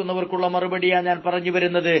ചോദിക്കുന്നവർക്കുള്ള മറുപടിയാണ് ഞാൻ പറഞ്ഞു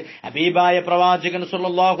വരുന്നത്. ഹബീബായ പ്രവാചകൻ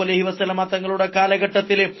സ്വല്ലല്ലാഹു അലൈഹി വസല്ലമ തങ്ങളുടെ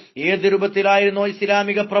കാലഘട്ടത്തിൽ ഏത് രൂപത്തിലായിരുന്നോ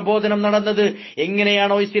ഇസ്ലാമിക പ്രബോധനം നടന്നത്,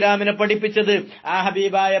 എങ്ങനെയാണോ ഇസ്ലാമിനെ പഠിപ്പിച്ചത്, ആ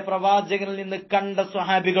ഹബീബായ പ്രവാചകനിൽ നിന്ന് കണ്ട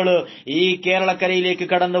സ്വഹാബികള് ഈ കേരളക്കരയിലേക്ക്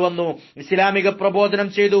കടന്നു വന്നു, ഇസ്ലാമിക പ്രബോധനം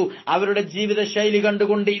ചെയ്തു. അവരുടെ ജീവിത ശൈലി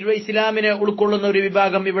കണ്ടുകൊണ്ട് ഇസ്ലാമിനെ ഉൾക്കൊള്ളുന്ന ഒരു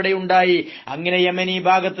വിഭാഗം ഇവിടെ ഉണ്ടായി. അങ്ങനെ യമനി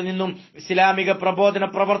ഭാഗത്ത് നിന്നും ഇസ്ലാമിക പ്രബോധന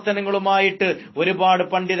പ്രവർത്തനങ്ങളുമായിട്ട് ഒരുപാട്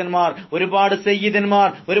പണ്ഡിതന്മാർ, ഒരുപാട് സയ്യിദന്മാർ,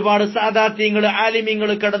 ഒരുപാട് സാദാത്യങ്ങൾ,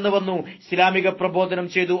 ആലിമീങ്ങൾ കടന്നു വന്നു, ഇസ്ലാമിക പ്രബോധനം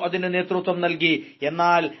ചെയ്തു, അതിന് നേതൃത്വം നൽകി.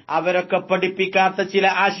 എന്നാൽ അവരൊക്കെ പഠിപ്പിക്കാത്ത ചില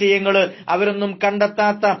ആശയങ്ങള്, അവരൊന്നും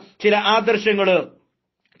കണ്ടെത്താത്ത ചില ആദർശങ്ങള്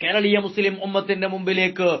കേരളീയ മുസ്ലിം ഉമ്മത്തിന്റെ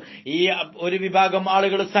മുമ്പിലേക്ക് ഈ ഒരു വിഭാഗം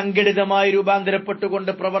ആളുകൾ സംഘടിതമായി രൂപാന്തരപ്പെട്ടുകൊണ്ട്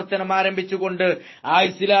പ്രവർത്തനം ആരംഭിച്ചുകൊണ്ട് ആ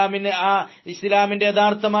ഇസ്ലാമിന്റെ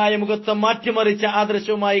യഥാർത്ഥമായ മുഖത്വം മാറ്റിമറിച്ച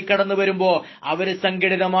ആദർശവുമായി കടന്നു വരുമ്പോ അവര്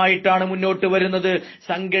സംഘടിതമായിട്ടാണ് മുന്നോട്ട് വരുന്നത്.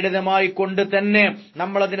 സംഘടിതമായി കൊണ്ട് തന്നെ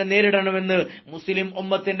നമ്മൾ അതിനെ നേരിടണമെന്ന് മുസ്ലിം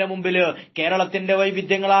ഉമ്മത്തിന്റെ മുമ്പില് കേരളത്തിന്റെ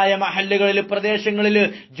വൈവിധ്യങ്ങളായ മഹല്ലുകളിൽ പ്രദേശങ്ങളിൽ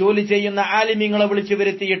ജോലി ചെയ്യുന്ന ആലിമീങ്ങളെ വിളിച്ചു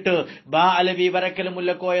വരുത്തിയിട്ട് ബാലവി വരക്കൽ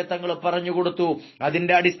മുല്ലക്കോയ തങ്ങൾ പറഞ്ഞുകൊടുത്തു.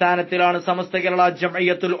 അതിന്റെ അടിസ്ഥാനത്തിലാണ് സമസ്ത കേരള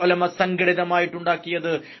ജമഅത്തുൽ ഉലമ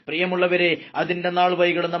സംഘടിതമായിട്ടുണ്ടാക്കിയത്. പ്രിയമുള്ളവരെ, അതിന്റെ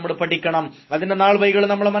നാൾവഴികൾ നമ്മൾ പഠിക്കണം, അതിന്റെ നാൾവഴികൾ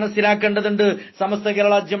നമ്മൾ മനസ്സിലാക്കേണ്ടതുണ്ട്. സമസ്ത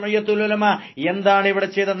കേരള ജമഅത്തുൽ ഉലമ എന്താണ് ഇവിടെ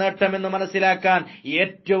ചെയ്ത നേട്ടം എന്ന് മനസ്സിലാക്കാൻ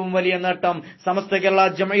ഏറ്റവും വലിയ നേട്ടം, സമസ്ത കേരള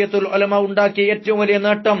ജമഅത്തുൽ ഉലമ ഉണ്ടാക്കിയ ഏറ്റവും വലിയ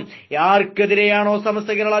നേട്ടം, ആർക്കെതിരെയാണോ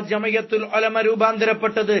സമസ്ത കേരള ജമഅത്തുൽ ഉലമ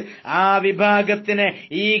രൂപാന്തരപ്പെട്ടത് ആ വിഭാഗത്തിനെ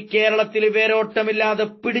ഈ കേരളത്തിൽ വേരോട്ടമില്ലാതെ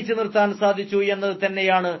പിടിച്ചു നിർത്താൻ സാധിച്ചു എന്നത്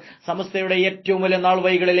തന്നെയാണ് സമസ്തയുടെ ഏറ്റവും വലിയ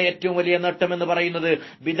നാൾവഴികൾ വഴികളിലെ ഏറ്റവും വലിയ നേട്ടം എന്ന് പറയുന്നത്.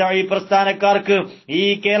 ബിദ്അഈ പ്രസ്ഥാനക്കാർക്ക് ഈ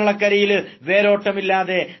കേരളക്കരയിൽ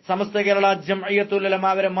വേരോട്ടമില്ലാതെ സമസ്ത കേരള ജംഇയ്യത്തുൽ ഉലമ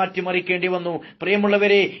അവരെ മാറ്റിമറിക്കേണ്ടി വന്നു.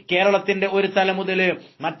 പ്രിയമുള്ളവരെ, കേരളത്തിന്റെ ഒരു തല മുതൽ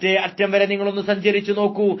മറ്റേ അറ്റം വരെ നിങ്ങളൊന്ന് സഞ്ചരിച്ചു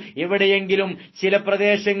നോക്കൂ. എവിടെയെങ്കിലും ചില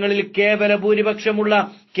പ്രദേശങ്ങളിൽ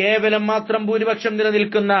കേവലം മാത്രം ഭൂരിപക്ഷം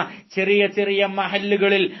നിലനിൽക്കുന്ന ചെറിയ ചെറിയ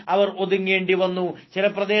മഹല്ലുകളിൽ അവർ ഒതുങ്ങേണ്ടി വന്നു. ചില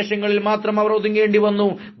പ്രദേശങ്ങളിൽ മാത്രം അവർ ഒതുങ്ങേണ്ടി വന്നു.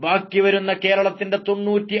 ബാക്കി വരുന്ന കേരളത്തിന്റെ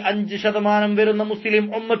 95% വരുന്ന മുസ്ലിം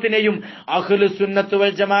ഉമ്മത്തിനെയും അഹ്ലു സുന്നത്ത്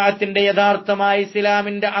വൽ ജമാഅത്തിന്റെ യഥാർത്ഥമായ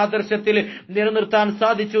ഇസ്ലാമിന്റെ ആദർശത്തിൽ നിലനിർത്താൻ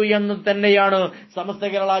സാധിച്ചു എന്ന് തന്നെയാണ് സമസ്ത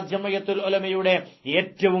കേരള ജംഇയ്യത്തുൽ ഉലമയുടെ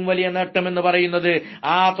ഏറ്റവും വലിയ നേട്ടം എന്ന് പറയുന്നത്.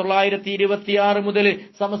 926 മുതൽ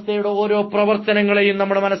സമസ്തയുടെ ഓരോ പ്രവർത്തനങ്ങളെയും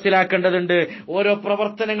നമ്മൾ മനസ്സിലാക്കേണ്ടതുണ്ട്. ഓരോ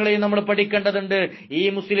പ്രവർത്തനങ്ങളെയും നമ്മൾ പഠിക്കേണ്ടതുണ്ട്. ഈ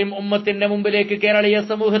മുസ്ലിം ഉമ്മത്തിന്റെ മുമ്പിലേക്ക്, കേരളീയ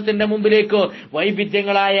സമൂഹത്തിന്റെ മുമ്പിലേക്ക്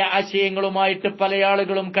വൈവിധ്യങ്ങളായ ആശയങ്ങളുമായിട്ട് പല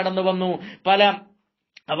ആളുകളും കടന്നു വന്നു. പല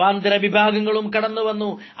അവാന്തര വിഭാഗങ്ങളും കടന്നു വന്നു.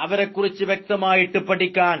 അവരെക്കുറിച്ച് വ്യക്തമായിട്ട്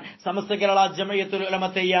പഠിക്കാൻ സമസ്ത കേരള ജംഇയ്യത്തുൽ ഉലമ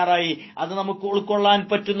തയ്യാറായി. അത് നമുക്ക് ഉൾക്കൊള്ളാൻ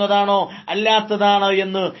പറ്റുന്നതാണോ അല്ലാത്തതാണോ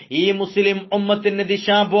എന്ന് ഈ മുസ്ലിം ഉമ്മത്തിന്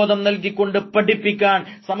ദിശാബോധം നൽകിക്കൊണ്ട് പഠിപ്പിക്കാൻ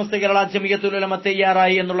സമസ്ത കേരള ജംഇയ്യത്തുൽ ഉലമ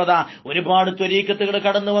തയ്യാറായി എന്നുള്ളതാ. ഒരുപാട് ത്വരീഖത്തുകൾ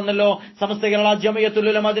കടന്നു വന്നല്ലോ. സമസ്ത കേരള ജംഇയ്യത്തുൽ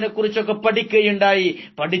ഉലമ അതിനെക്കുറിച്ചൊക്കെ പഠിക്കുകയുണ്ടായി.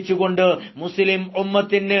 പഠിച്ചുകൊണ്ട് മുസ്ലിം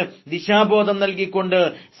ഉമ്മത്തിന് ദിശാബോധം നൽകിക്കൊണ്ട്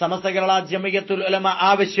സമസ്ത കേരള ജംഇയ്യത്തുൽ ഉലമ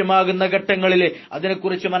ആവശ്യമാകുന്ന ഘട്ടങ്ങളിൽ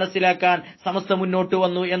അതിനെക്കുറിച്ച് മനസ്സിലാക്കാൻ സമസ്ത മുന്നോട്ട്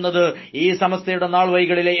വന്നു എന്നത് ഈ സമസ്തയുടെ നാൾ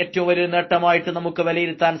വഴികളിലെ ഏറ്റവും വലിയ നേട്ടമായിട്ട് നമുക്ക്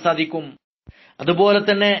വിലയിരുത്താൻ സാധിക്കും. അതുപോലെ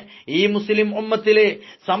തന്നെ ഈ മുസ്ലിം ഉമ്മത്തിലെ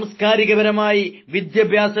സാംസ്കാരികപരമായി,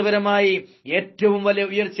 വിദ്യാഭ്യാസപരമായി ഏറ്റവും വലിയ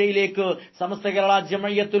ഉയർച്ചയിലേക്ക് സമസ്ത കേരള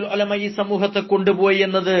ജംഇയ്യത്തുൽ ഉലമ ഈ സമൂഹത്തെ കൊണ്ടുപോയി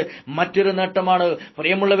എന്നത് മറ്റൊരു നേട്ടമാണ്.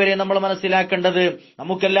 പ്രിയമുള്ളവരെ, നമ്മൾ മനസ്സിലാക്കേണ്ടത്,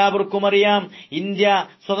 നമുക്കെല്ലാവർക്കും അറിയാം, ഇന്ത്യ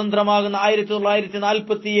സ്വതന്ത്രമാകുന്ന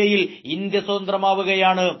 1947 ഇന്ത്യ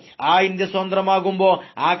സ്വതന്ത്രമാവുകയാണ്. ആ ഇന്ത്യ സ്വതന്ത്രമാകുമ്പോ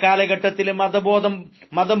ആ കാലഘട്ടത്തിൽ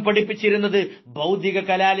മതം പഠിപ്പിച്ചിരുന്നത് ഭൗതിക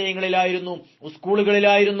കലാലയങ്ങളിലായിരുന്നു,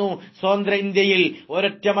 സ്കൂളുകളിലായിരുന്നു. സ്വതന്ത്ര ഇന്ത്യയിൽ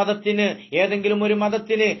ഒരൊറ്റ മതത്തിന്, ഏതെങ്കിലും ഒരു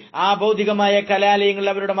മതത്തിന് ആ ഭൗതികമായ കലാലയങ്ങളിൽ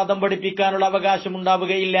അവരുടെ മതം പഠിപ്പിക്കാനുള്ള അവകാശം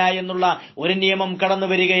ഉണ്ടാവുകയില്ല എന്നുള്ള ഒരു നിയമം കടന്നു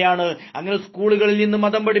വരികയാണ്. അങ്ങനെ സ്കൂളുകളിൽ നിന്ന്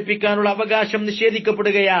മതം പഠിപ്പിക്കാനുള്ള അവകാശം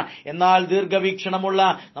നിഷേധിക്കപ്പെടുകയാ. എന്നാൽ ദീർഘവീക്ഷണമുള്ള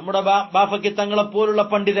നമ്മുടെ ബാഫക്കി തങ്ങളെ പോലുള്ള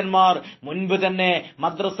പണ്ഡിതന്മാർ മുൻപ് തന്നെ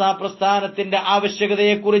മദ്രസ പ്രസ്ഥാനത്തിന്റെ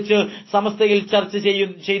ആവശ്യകതയെക്കുറിച്ച് സമസ്തയിൽ ചർച്ച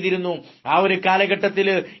ചെയ്തിരുന്നു. ആ ഒരു കാലഘട്ടത്തിൽ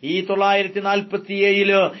ഈ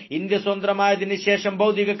 1947 ഇന്ത്യ സ്വതന്ത്രമായതിനു ശേഷം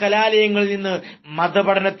ഭൗതിക കലാലയങ്ങളിൽ നിന്ന്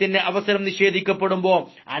മതപഠനത്തിന് അവസരം നിഷേധിക്കപ്പെടുമ്പോ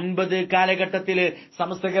 50 കാലഘട്ടത്തിൽ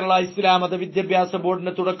സമസ്ത കേരള ഇസ്ലാം മത വിദ്യാഭ്യാസ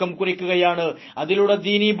ബോർഡിന് തുടക്കം കുറിക്കുകയാണ്. അതിലൂടെ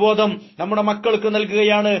ദീനീ ബോധം നമ്മുടെ മക്കൾക്ക്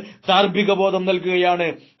നൽകുകയാണ്, ധാർമ്മിക ബോധം നൽകുകയാണ്.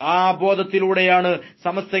 ആ ബോധത്തിലൂടെയാണ്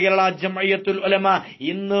സമസ്ത കേരള ജംഇയ്യത്തുൽ ഉലമ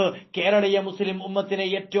ഇന്ന് കേരളീയ മുസ്ലിം ഉമ്മത്തിനെ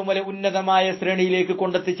ഏറ്റവും വലിയ ഉന്നതമായ ശ്രേണിയിലേക്ക്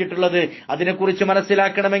കൊണ്ടെത്തിച്ചിട്ടുള്ളത്. അതിനെക്കുറിച്ച്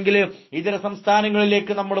മനസ്സിലാക്കണമെങ്കിൽ ഇതര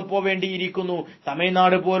സംസ്ഥാനങ്ങളിലേക്ക് നമ്മൾ പോവേണ്ടിയിരിക്കുന്നു.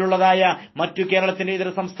 തമിഴ്നാട് പോലുള്ളതായ മറ്റു കേരളത്തിന്റെ ഇതര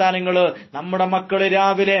സംസ്ഥാനങ്ങൾ നമ്മുടെ മക്കള്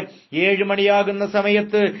രാവിലെ 7 മണിയാകുന്ന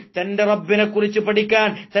സമയത്ത് തന്റെ റബ്ബിനെ കുറിച്ച് പഠിക്കാൻ,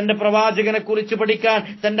 തന്റെ പ്രവാചകനെ കുറിച്ച് പഠിക്കാൻ,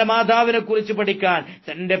 തന്റെ മാതാവിനെ കുറിച്ച് പഠിക്കാൻ,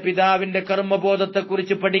 തന്റെ പിതാവിന്റെ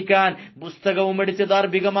കർമ്മബോധത്തെക്കുറിച്ച് പഠിക്കാൻ, പുസ്തകവും എടുത്ത്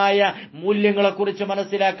ധാർമ്മികമായ മൂല്യങ്ങളെക്കുറിച്ച്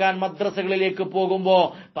മനസ്സിലാക്കാൻ മദ്രസകളിലേക്ക് പോകുമ്പോ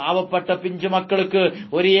പാവപ്പെട്ട പിഞ്ചുമക്കൾക്ക്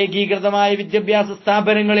ഒരു ഏകീകൃതമായ വിദ്യാഭ്യാസ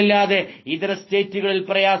സ്ഥാപനങ്ങളില്ലാതെ ഇതര സ്റ്റേറ്റുകളിൽ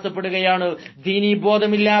പ്രയാസപ്പെടുകയാണ്. ദീനീ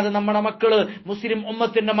ബോധമില്ലാതെ നമ്മുടെ മക്കള്, മുസ്ലിം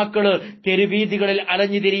ഉമ്മത്തിന്റെ മക്കള് തെരുവീതികളിൽ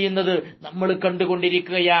അലഞ്ഞു തിരിയുന്നത് നമ്മൾ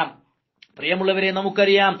കണ്ടുകൊണ്ടിരിക്കുകയാണ്. പ്രിയമുള്ളവരെ,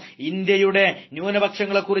 നമുക്കറിയാം, ഇന്ത്യയുടെ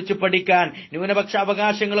ന്യൂനപക്ഷങ്ങളെക്കുറിച്ച് പഠിക്കാൻ, ന്യൂനപക്ഷ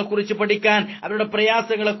അവകാശങ്ങളെക്കുറിച്ച് പഠിക്കാൻ, അവരുടെ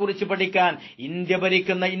പ്രയാസങ്ങളെക്കുറിച്ച് പഠിക്കാൻ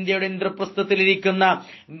ഇന്ത്യയുടെ ഇന്ദ്രപ്രസ്ഥത്തിലിരിക്കുന്ന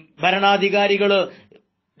ഭരണാധികാരികള്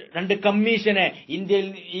 2 കമ്മീഷനെ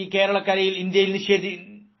ഈ കേരളക്കരയിൽ ഇന്ത്യയിൽ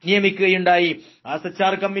നിയമിക്കുകയുണ്ടായി.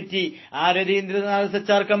 SHR committee, Ravindranath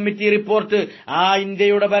SHR committee report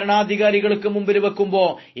ഇന്ത്യയുടെ ഭരണാധികാരികൾക്ക് മുമ്പിൽ വെക്കുമ്പോ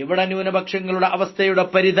ഇവിടെ ന്യൂനപക്ഷങ്ങളുടെ അവസ്ഥയുടെ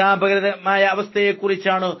പരിതാപകരമായ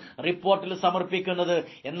അവസ്ഥയെക്കുറിച്ചാണ് റിപ്പോർട്ടിൽ സമർപ്പിക്കുന്നത്.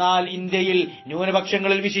 എന്നാൽ ഇന്ത്യയിൽ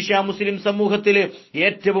ന്യൂനപക്ഷങ്ങളിൽ, വിശിഷ്യ മുസ്ലിം സമൂഹത്തിൽ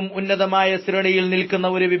ഏറ്റവും ഉന്നതമായ ശ്രേണിയിൽ നിൽക്കുന്ന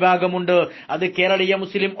ഒരു വിഭാഗമുണ്ട്. അത് കേരളീയ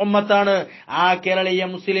മുസ്ലിം ഉമ്മത്താണ്. ആ കേരളീയ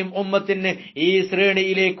മുസ്ലിം ഉമ്മത്തിന് ഈ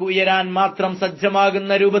ശ്രേണിയിലേക്ക് ഉയരാൻ മാത്രം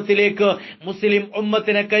സജ്ജമാകുന്ന രൂപത്തിലേക്ക് മുസ്ലിം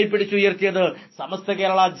ഉമ്മത്തിനെ കൈപിടിച്ചുയർത്തിയത് സമസ്ത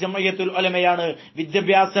കേരള ജംഇയ്യത്തുൽ ഉലമയാണ്.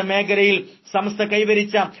 വിദ്യാഭ്യാസ മേഖലയിൽ സമസ്ത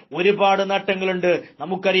കൈവരിച്ച ഒരുപാട് നേട്ടങ്ങളുണ്ട്.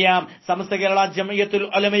 നമുക്കറിയാം, സമസ്ത കേരള ജംഇയ്യത്തുൽ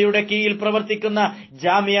ഉലമയുടെ കീഴിൽ പ്രവർത്തിക്കുന്ന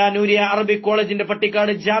ജാമിയ നൂരിയ അറബിക് കോളേജിന്റെ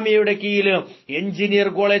പട്ടിക്കാട് ജാമിയയുടെ കീഴിൽ എഞ്ചിനീയർ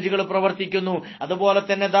കോളേജുകൾ പ്രവർത്തിക്കുന്നു. അതുപോലെ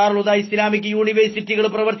തന്നെ ദാറുൽ ഹുദ ഇസ്ലാമിക് യൂണിവേഴ്സിറ്റികൾ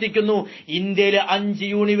പ്രവർത്തിക്കുന്നു. ഇന്ത്യയിലെ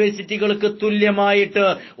 5 യൂണിവേഴ്സിറ്റികൾക്ക് തുല്യമായിട്ട്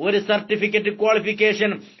ഒരു സർട്ടിഫിക്കറ്റ്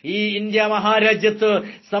ക്വാളിഫിക്കേഷൻ ഈ ഇന്ത്യ മഹാരാജ്യത്ത്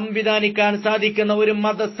സംവിധാനിക്കാൻ സാധിക്കുന്ന ഒരു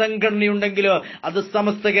മതസംഘടനയുണ്ടെങ്കിൽ അത്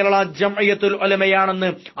സമസ്ത കേരള ജംഇയ്യത്തുൽ ഉലമയാണെന്ന്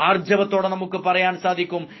ആർജവത്തോടെ നമുക്ക് പറയാൻ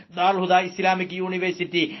സാധിക്കും. ദാറുൽ ഹുദ ഇസ്ലാമിക്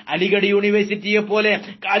യൂണിവേഴ്സിറ്റി അലിഗഡ് യൂണിവേഴ്സിറ്റിയെ പോലെ,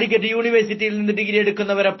 കാലിക്കറ്റ് യൂണിവേഴ്സിറ്റിയിൽ നിന്ന് ഡിഗ്രി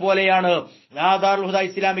എടുക്കുന്നവരെ പോലെയാണ് ആ ദാറുൽ ഹുദ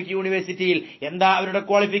ഇസ്ലാമിക് യൂണിവേഴ്സിറ്റിയിൽ. എന്താ അവരുടെ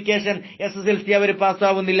ക്വാളിഫിക്കേഷൻ? SSLC അവർ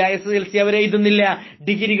പാസ്സാവുന്നില്ല, SSLC അവർ എഴുതുന്നില്ല,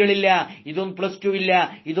 ഡിഗ്രികളില്ല, ഇതൊന്നും +2 ഇല്ല,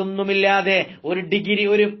 ഇതൊന്നുമില്ലാതെ ഒരു ഡിഗ്രി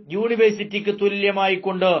ഒരു യൂണിവേഴ്സിറ്റിക്ക് തുല്യമായി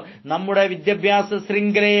കൊണ്ട് നമ്മുടെ വിദ്യാഭ്യാസ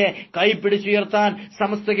ശൃംഖലയെ കൈപ്പിടിച്ചുയർത്താൻ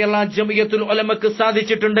സമസ്ത കേരള ജംഇയ്യത്തുൽ ഉലമക്ക്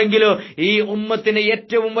സാധിച്ചിട്ടുണ്ടെങ്കിൽ ഈ ഉമ്മത്തിന്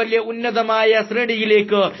ഏറ്റവും വലിയ ഉന്നതമായ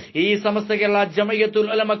ശ്രേണിയിലേക്ക് ഈ സമസ്ത കേരള ജംഇയ്യത്തുൽ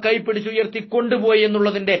ഉലമ കൈപ്പിടിച്ചുയർത്തി കൊണ്ടുപോയി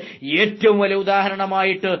എന്നുള്ളതിന്റെ ഏറ്റവും വലിയ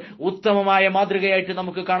ഉദാഹരണമായിട്ട്, ഉത്തമമായ മാതൃകയായിട്ട്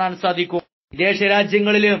നമുക്ക് കാണാൻ സാധിക്കും. വിദേശ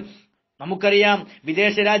രാജ്യങ്ങളില് നമുക്കറിയാം,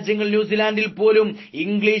 വിദേശ രാജ്യങ്ങൾ ന്യൂസിലാൻഡിൽ പോലും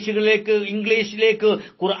ഇംഗ്ലീഷിലേക്ക്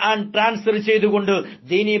ഖുർആൻ ട്രാൻസ്ഫർ ചെയ്തുകൊണ്ട്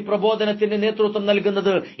ദീനീ പ്രബോധനത്തിന് നേതൃത്വം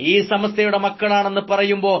നൽകുന്നത് ഈ സമസ്തയുടെ മക്കളാണെന്ന്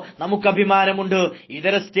പറയുമ്പോൾ നമുക്ക് അഭിമാനമുണ്ട്.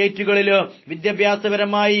 ഇതര സ്റ്റേറ്റുകളില്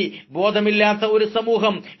വിദ്യാഭ്യാസപരമായി ബോധമില്ലാത്ത ഒരു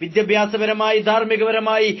സമൂഹം, വിദ്യാഭ്യാസപരമായി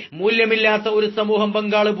ധാർമ്മികപരമായി മൂല്യമില്ലാത്ത ഒരു സമൂഹം,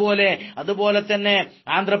 ബംഗാൾ പോലെ, അതുപോലെ തന്നെ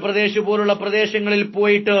ആന്ധ്രാപ്രദേശ് പോലുള്ള പ്രദേശങ്ങളിൽ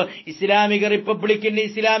പോയിട്ട് ഇസ്ലാമിക റിപ്പബ്ലിക്കിന്റെ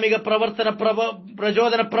ഇസ്ലാമിക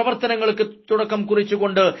പ്രചോദന പ്രവർത്തനങ്ങൾ തുടക്കം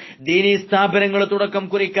കുറിച്ചുകൊണ്ട് ദീനീ സ്ഥാപനങ്ങൾ തുടക്കം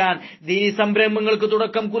കുറിക്കാൻ, ദീനീ സംരംഭങ്ങൾക്ക്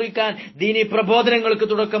തുടക്കം കുറിക്കാൻ, ദീനീ പ്രബോധനങ്ങൾക്ക്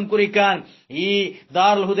തുടക്കം കുറിക്കാൻ ഈ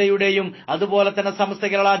ദാറുൽ ഹുദയുടെയും അതുപോലെ തന്നെ സമസ്ത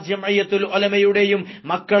കേരള ജംഇയ്യത്തുൽ ഉലമയുടെയും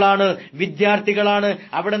മക്കളാണ്, വിദ്യാർത്ഥികളാണ്,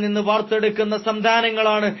 അവിടെ നിന്ന് വാർത്തെടുക്കുന്ന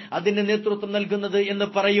സന്താനങ്ങളാണ് അതിന് നേതൃത്വം നൽകുന്നത് എന്ന്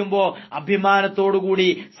പറയുമ്പോൾ അഭിമാനത്തോടുകൂടി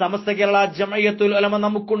സമസ്ത കേരള ജംഇയ്യത്തുൽ ഉലമ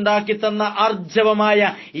നമുക്കുണ്ടാക്കി തന്ന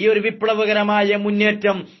ആർജവമായ ഈ ഒരു വിപ്ലവകരമായ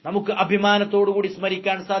മുന്നേറ്റം നമുക്ക് അഭിമാനത്തോടുകൂടി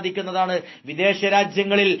സ്മരിക്കാൻ സാധിക്കുന്നതാണ്. വിദേശ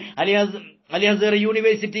രാജ്യങ്ങളിൽ അലിഅസ്ഹർ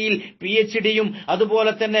യൂണിവേഴ്സിറ്റിയിൽ PhDയും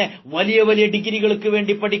അതുപോലെ തന്നെ വലിയ വലിയ ഡിഗ്രികൾക്ക്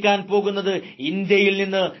വേണ്ടി പഠിക്കാൻ പോകുന്നത് ഇന്ത്യയിൽ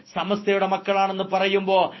നിന്ന് സമസ്തയുടെ മക്കളാണെന്ന്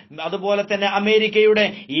പറയുമ്പോൾ, അതുപോലെ തന്നെ അമേരിക്കയുടെ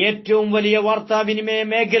ഏറ്റവും വലിയ വാർത്താവിനിമയ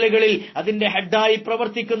മേഖലകളിൽ അതിന്റെ ഹെഡായി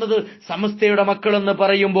പ്രവർത്തിക്കുന്നത് സമസ്തയുടെ മക്കളെന്ന്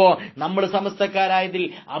പറയുമ്പോൾ നമ്മൾ സമസ്തക്കാരായതിൽ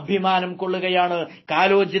അഭിമാനം കൊള്ളുകയാണ്.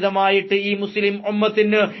 കാലോചിതമായിട്ട് ഈ മുസ്ലിം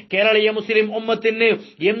ഉമ്മത്തിന്, കേരളീയ മുസ്ലിം ഉമ്മത്തിന്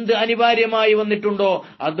എന്ത് അനിവാര്യമായി വന്നിട്ടുണ്ടോ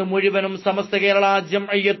അത് മുഴുവനും സമസ്ത കേരള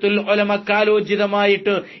ജംഇയ്യത്തുൽ ഉലമ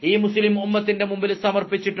കാലോചിതമായിട്ട് ഈ മുസ്ലിം ഉമ്മത്തിന്റെ മുമ്പിൽ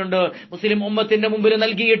സമർപ്പിച്ചിട്ടുണ്ട്, മുസ്ലിം ഉമ്മത്തിന്റെ മുമ്പിൽ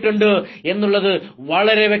നൽകിയിട്ടുണ്ട് എന്നുള്ളത്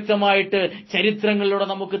വളരെ വ്യക്തമായിട്ട് ചരിത്രങ്ങളിലൂടെ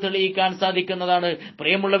നമുക്ക് തെളിയിക്കാൻ സാധിക്കുന്നതാണ്.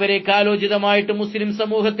 പ്രിയമുള്ളവരെ, കാലോചിതമായിട്ട് മുസ്ലിം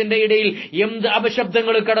സമൂഹത്തിന്റെ ഇടയിൽ എന്ത്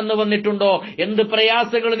അപശബ്ദങ്ങൾ കടന്നു വന്നിട്ടുണ്ടോ, എന്ത്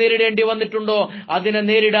പ്രയാസങ്ങൾ നേരിടേണ്ടി വന്നിട്ടുണ്ടോ അതിനെ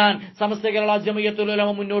നേരിടാൻ സമസ്ത കേരള ജംഇയ്യത്തുൽ ഉലമ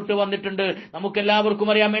മുന്നോട്ട് വന്നിട്ടുണ്ട്.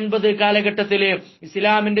 നമുക്കെല്ലാവർക്കും അറിയാം, 80 കാലഘട്ടത്തില്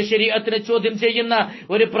ഇസ്ലാമിന്റെ ശരീഅത്തിനെ ചോദ്യം ചെയ്യുന്ന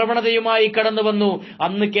ഒരു പ്രവണതയുമായി കടന്നു വന്നു.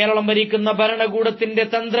 അന്ന് കേരളം ഭരിക്കുന്ന ഭരണകൂടത്തിന്റെ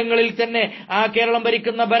തന്ത്രങ്ങളിൽ തന്നെ, ആ കേരളം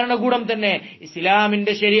ഭരിക്കുന്ന ഭരണകൂടം തന്നെ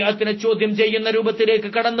ഇസ്ലാമിന്റെ ശരീഅത്തിനെ ചോദ്യം ചെയ്യുന്ന രൂപത്തിലേക്ക്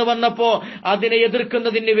കടന്നു വന്നപ്പോ അതിനെ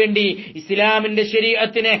എതിർക്കുന്നതിന് വേണ്ടി, ഇസ്ലാമിന്റെ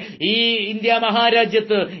ശരീഅത്തിനെ ഈ ഇന്ത്യ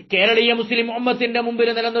മഹാരാജ്യത്ത് കേരളീയ മുസ്ലിം ഉമ്മത്തിന്റെ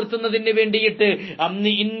മുമ്പിൽ നിലനിർത്തുന്നതിന് വേണ്ടിയിട്ട്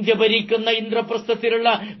അന്ന് ഇന്ത്യ ഭരിക്കുന്ന ഇന്ദ്രപ്രസ്ഥത്തിലുള്ള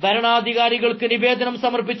ഭരണാധികാരികൾക്ക് നിവേദനം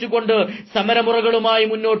സമർപ്പിച്ചുകൊണ്ട് സമരമുറകളുമായി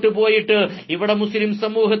മുന്നോട്ട് പോയിട്ട് ഇവിടെ മുസ്ലിം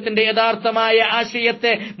സമൂഹത്തിന്റെ യഥാർത്ഥമായ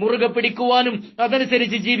ആശയത്തെ മുറുകെ പിടിക്കുവാനും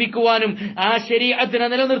അതനുസരിച്ച് ജീവിക്കുവാനും ആ ശരീഅത്തിനെ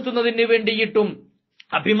നിലനിർത്തുന്നതിന് വേണ്ടിയിട്ടും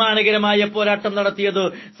അഭിമാനകരമായ പോരാട്ടം നടത്തിയത്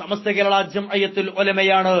സമസ്ത കേരള ജംഇയ്യത്തുൽ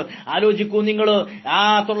ഉലമയാണ്. ആലോചിക്കൂ നിങ്ങൾ, ആ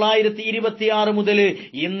 1926 മുതൽ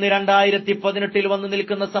ഇന്ന് 2018 വന്നു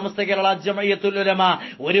നിൽക്കുന്ന സമസ്ത കേരള ജംഇയ്യത്തുൽ ഉലമ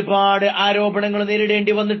ഒരുപാട് ആരോപണങ്ങൾ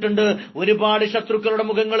നേരിടേണ്ടി വന്നിട്ടുണ്ട്, ഒരുപാട് ശത്രുക്കളുടെ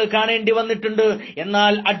മുഖങ്ങൾ കാണേണ്ടി വന്നിട്ടുണ്ട്.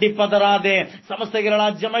 എന്നാൽ അടിപ്പതറാതെ സമസ്ത കേരള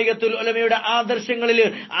ജംഇയ്യത്തുൽ ഉലമയുടെ ആദർശങ്ങളില്,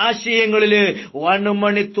 ആശയങ്ങളില്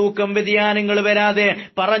വണ്ണുമണി തൂക്കം വ്യതിയാനങ്ങൾ വരാതെ,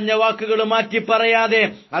 പറഞ്ഞ വാക്കുകൾ മാറ്റി പറയാതെ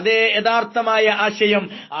അതേ യഥാർത്ഥമായ ആശയം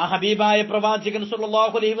ആ ഹബീബായ പ്രവാചകൻ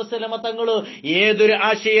സല്ലല്ലാഹു അലൈഹി വസല്ലമ തങ്ങൾ ഏതൊരു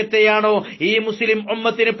ആശയത്തെയാണോ ഈ മുസ്ലിം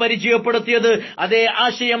ഉമ്മത്തിന് പരിചയപ്പെടുത്തിയത് അതേ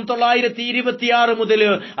ആശയം 1926 മുതൽ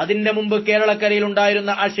അതിന്റെ മുമ്പ് കേരളക്കരയിൽ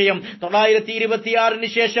ഉണ്ടായിരുന്ന ആശയം 1926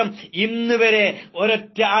 ശേഷം ഇന്ന് വരെ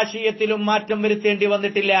ഒരൊറ്റ ആശയത്തിലും മാറ്റം വരുത്തേണ്ടി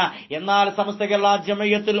വന്നിട്ടില്ല. എന്നാൽ സമസ്ത കേരള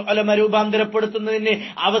ജംഇയ്യത്തുൽ ഉലമ രൂപാന്തരപ്പെടുത്തുന്നതിന്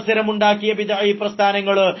അവസരമുണ്ടാക്കിയ ബിദ്അഈ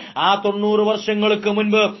പ്രസ്ഥാനങ്ങൾ ആ 90 വർഷങ്ങൾക്ക്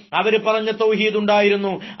മുൻപ് അവർ പറഞ്ഞ തൗഹീദ്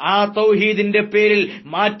ഉണ്ടായിരുന്നു. ആ തൗഹീദിന്റെ പേരിൽ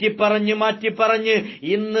മാറ്റി പറഞ്ഞ്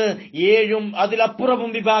ഇന്ന് 7ഉം അതിലപ്പുറവും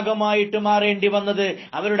വിഭാഗമായിട്ട് മാറേണ്ടി വന്നത്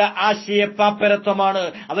അവരുടെ ആശയ പാപ്പരത്വമാണ്.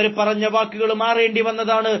 അവർ പറഞ്ഞ വാക്കുകൾ മാറേണ്ടി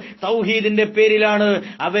വന്നതാണ്. തൗഹീദിന്റെ പേരിലാണ്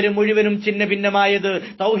അവർ മുഴുവനും ചിന്ന ഭിന്നമായത്.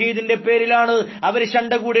 തൗഹീദിന്റെ പേരിലാണ് അവർ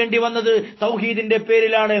ശണ്ട കൂടേണ്ടി വന്നത്. തൗഹീദിന്റെ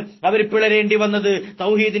പേരിലാണ് അവർ പിളരേണ്ടി വന്നത്.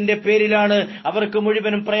 തൗഹീദിന്റെ പേരിലാണ് അവർക്ക്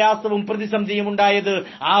മുഴുവനും പ്രയാസവും പ്രതിസന്ധിയും ഉണ്ടായത്.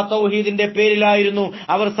 ആ തൗഹീദിന്റെ പേരിലായിരുന്നു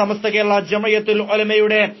അവർ സമസ്ത കേരള ജംഇയ്യത്തുൽ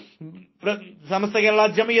ഉലമയുടെ സമസ്ത കേരള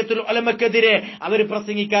ജമിയത്തുൽ ഉലമക്കെതിരെ അവർ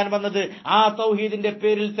പ്രസംഗിക്കാൻ വന്നത്. ആ തൗഹീദിന്റെ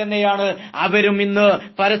പേരിൽ തന്നെയാണ് അവരും ഇന്ന്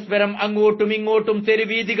പരസ്പരം അങ്ങോട്ടും ഇങ്ങോട്ടും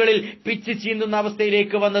തെരുവീതികളിൽ പിച്ച് ചീന്തുന്ന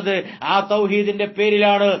അവസ്ഥയിലേക്ക് വന്നത്. ആ തൗഹീദിന്റെ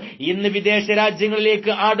പേരിലാണ് ഇന്ന് വിദേശ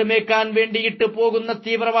രാജ്യങ്ങളിലേക്ക് ആടുമേക്കാൻ വേണ്ടിയിട്ട് പോകുന്ന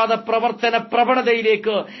തീവ്രവാദ പ്രവർത്തന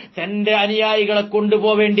പ്രവണതയിലേക്ക് തന്റെ അനുയായികളെ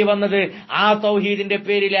കൊണ്ടുപോവേണ്ടി വന്നത്. ആ തൗഹീദിന്റെ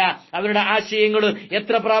പേരില അവരുടെ ആശയങ്ങൾ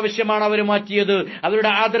എത്ര പ്രാവശ്യമാണ് അവർ മാറ്റിയത്,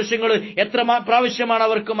 അവരുടെ ആദർശങ്ങൾ എത്ര പ്രാവശ്യമാണ്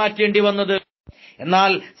അവർക്ക് മാറ്റേണ്ടി വന്നത്.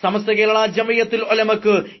 എന്നാൽ സമസ്ത കേരള ജമിയത്തുൽ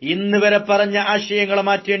ഉലമക്ക് ഇന്ന് വരെ പറഞ്ഞ ആശയങ്ങളെ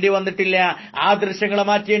മാറ്റേണ്ടി വന്നിട്ടില്ല, ആദർശങ്ങളെ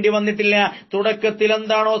മാറ്റേണ്ടി വന്നിട്ടില്ല. തുടക്കത്തിൽ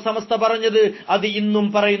എന്താണോ സമസ്ത പറഞ്ഞത് അത് ഇന്നും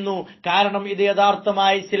പറയുന്നു. കാരണം ഇത്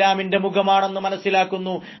യഥാർത്ഥമായ ഇസ്ലാമിന്റെ മുഖമാണെന്ന്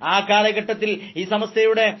മനസ്സിലാക്കുന്നു. ആ കാലഘട്ടത്തിൽ ഈ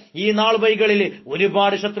സമസ്തയുടെ ഈ നാൾവഴികളിൽ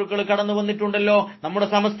ഒരുപാട് ശത്രുക്കൾ കടന്നു വന്നിട്ടുണ്ടല്ലോ. നമ്മുടെ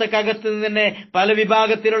സമസ്തക്കകത്ത് നിന്ന് തന്നെ പല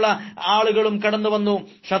വിഭാഗത്തിലുള്ള ആളുകളും കടന്നു വന്നു,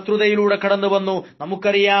 ശത്രുതയിലൂടെ കടന്നു വന്നു.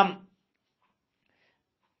 നമുക്കറിയാം,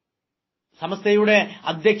 സമസ്തയുടെ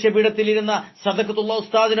അധ്യക്ഷപീഠത്തിലിരുന്ന സദഖത്തുള്ള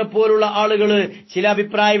ഉസ്താദിനെ പോലുള്ള ആളുകൾ ചില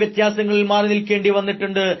അഭിപ്രായ വ്യത്യാസങ്ങളിൽ മാറി നിൽക്കേണ്ടി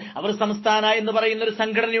വന്നിട്ടുണ്ട്. അവർ സംസ്ഥാന എന്ന് പറയുന്ന ഒരു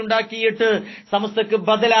സംഘടന ഉണ്ടാക്കിയിട്ട് സമസ്തക്ക്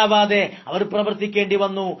ബദലാവാതെ അവർ പ്രവർത്തിക്കേണ്ടി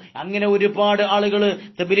വന്നു. അങ്ങനെ ഒരുപാട് ആളുകൾ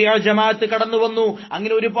തബ്ലീഗ് ജമാഅത്ത് കടന്നു വന്നു,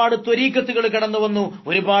 അങ്ങനെ ഒരുപാട് ത്വരീഖത്തുകൾ കടന്നു വന്നു,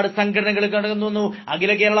 ഒരുപാട് സംഘടനകൾ കടന്നു വന്നു,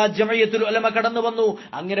 അഖില കേരള ജമിയത്തുൽ ഉലമ കടന്നു വന്നു.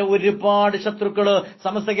 അങ്ങനെ ഒരുപാട് ശത്രുക്കള്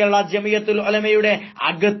സമസ്ത കേരള ജമിയത്തുൽ ഉലമയുടെ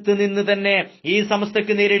അകത്ത് നിന്ന് തന്നെ ഈ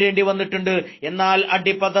സമസ്തക്ക് നേരിടേണ്ടി വന്നിട്ടുണ്ട്. എന്നാൽ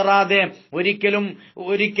അടിപതറാതെ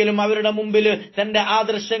ഒരിക്കലും അവരുടെ മുമ്പിൽ തന്റെ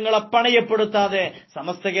ആദർശങ്ങളെ പണയപ്പെടുത്താതെ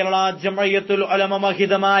സമസ്ത കേരള ജമിയത്തുൽ ഉലമ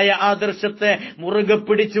മഹിതമായ ആദർശത്തെ മുറുകെ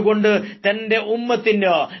പിടിച്ചുകൊണ്ട് തന്റെ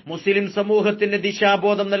ഉമ്മത്തിന്റെ മുസ്ലിം സമൂഹത്തിന്റെ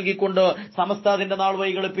ദിശാബോധം നൽകിക്കൊണ്ട് സമസ്ത അതിന്റെ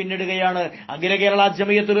നാൾവഴികൾ പിന്നിടുകയാണ്. അഖില കേരള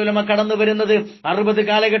ജമിയത്തുൽ ഉലമ കടന്നു വരുന്നത് 60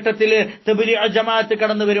 കാലഘട്ടത്തിൽ തബ്ലീഗ് ജമാഅത്ത്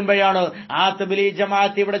കടന്നു വരുമ്പോഴാണ്. ആ തബ്ലീഗ്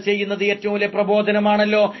ജമാഅത്ത് ഇവിടെ ചെയ്യുന്നത് ഏറ്റവും വലിയ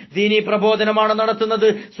പ്രബോധനമാണല്ലോ, ദീനി പ്രബോധനമാണ് നടത്തുന്നത്.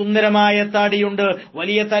 സുന്ദരമായ താടിയുണ്ട്,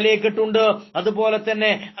 വലിയ തലയെക്കെട്ടുണ്ട്, അതുപോലെ തന്നെ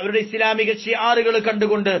അവരുടെ ഇസ്ലാമിക ഷിആറുകൾ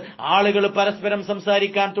കണ്ടുകൊണ്ട് ആളുകൾ പരസ്പരം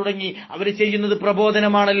സംസാരിക്കാൻ തുടങ്ങി. അവർ ചെയ്യുന്നത്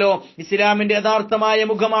പ്രബോധനമാണല്ലോ, ഇസ്ലാമിന്റെ യഥാർത്ഥമായ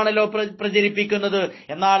മുഖമാണല്ലോ പ്രചരിപ്പിക്കുന്നത്.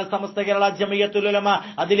 എന്നാൽ സമസ്ത കേരള ജമിയത്തുൽ ഉലമ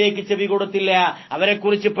അതിലേക്ക് ചെവി കൊടുത്തില്ല.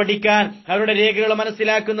 അവരെക്കുറിച്ച് പഠിക്കാൻ, അവരുടെ രേഖകൾ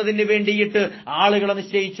മനസ്സിലാക്കുന്നതിന് വേണ്ടിയിട്ട് ആളുകളെ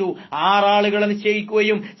നിശ്ചയിച്ചു. 6 ആളുകളെ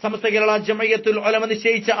നിശ്ചയിക്കുകയും സമസ്ത കേരള ജമിയത്തുൽ ഉലമ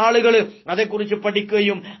നിശ്ചയിച്ച ആളുകൾ അതേക്കുറിച്ച്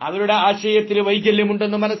പഠിക്കുകയും അവരുടെ ആശയത്തിൽ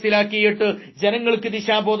വൈകല്യമുണ്ടെന്ന് മനസ്സിലാക്കിയിട്ട് ജനങ്ങൾക്ക്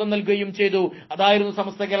ദിശാബോധം നൽകുകയും ചെയ്തു. അതായിരുന്നു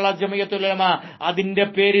സമസ്ത കേരള ജമിയത്തുൽ ഉലമ. അതിന്റെ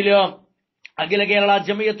പേരില് അഖില കേരള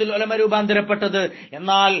ജമിയത്തുൽ ഉലമ രൂപാന്തരപ്പെട്ടത്.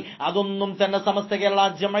 എന്നാൽ അതൊന്നും തന്നെ സമസ്ത കേരള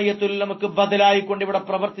ജമിയത്തുൽ ഉലമക്ക് ബദലായിക്കൊണ്ട് ഇവിടെ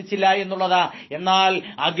പ്രവർത്തിച്ചില്ല എന്നുള്ളതാ. എന്നാൽ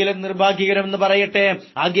അഖില നിർഭാഗ്യകരമെന്ന് പറയട്ടെ,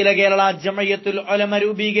 അഖില കേരള ജമിയത്തുൽ ഉലമ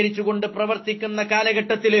രൂപീകരിച്ചുകൊണ്ട് പ്രവർത്തിക്കുന്ന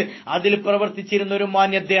കാലഘട്ടത്തിൽ അതിൽ പ്രവർത്തിച്ചിരുന്ന ഒരു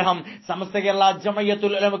മാന്യദ്ദേഹം സമസ്ത കേരള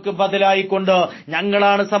ജമിയത്തുൽ ഉലമക്ക് ബദലായിക്കൊണ്ട്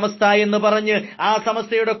ഞങ്ങളാണ് സമസ്ത എന്ന് പറഞ്ഞ് ആ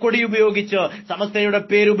സമസ്തയുടെ കൊടി ഉപയോഗിച്ച്, സമസ്തയുടെ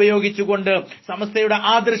പേരുപയോഗിച്ചുകൊണ്ട്, സമസ്തയുടെ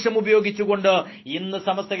ആദർശം ഉപയോഗിച്ചുകൊണ്ട് ഇന്ന്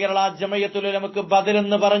സമസ്ത കേരള ജമിയത്തുൽ ഉലമക്ക്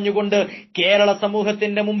ബദലെന്ന് പറഞ്ഞുകൊണ്ട് കേരള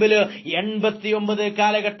സമൂഹത്തിന്റെ മുമ്പിൽ 89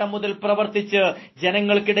 കാലഘട്ടം മുതൽ പ്രവർത്തിച്ച്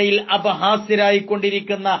ജനങ്ങൾക്കിടയിൽ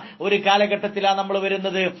അപഹാസ്യരായിക്കൊണ്ടിരിക്കുന്ന ഒരു കാലഘട്ടത്തിലാണ് നമ്മൾ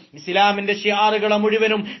വരുന്നത്. ഇസ്ലാമിന്റെ ഷിആറുകളെ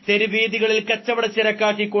മുഴുവനും തെരുവീതികളിൽ കച്ചവട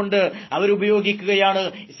ചരക്കാക്കിക്കൊണ്ട് അവരുപയോഗിക്കുകയാണ്.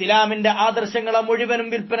 ഇസ്ലാമിന്റെ ആദർശങ്ങളെ മുഴുവനും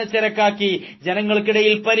വിൽപ്പന ചരക്കാക്കി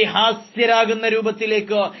ജനങ്ങൾക്കിടയിൽ പരിഹാസ്യരാകുന്ന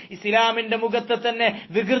രൂപത്തിലേക്ക്, ഇസ്ലാമിന്റെ മുഖത്തെ തന്നെ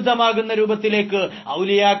വികൃതമാകുന്ന രൂപത്തിലേക്ക്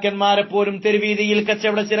ഔലിയാക്കന്മാരെ പോലും തെരുവീതിയിൽ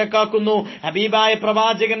കച്ചവട ചരക്കാക്കുന്നു. ഹബീബായ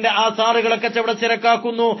പ്രവാചകന്റെ ആസാറുകളെ കച്ചവട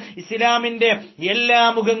ചരക്കാക്കുന്നു. ഇസ്ലാമിന്റെ എല്ലാ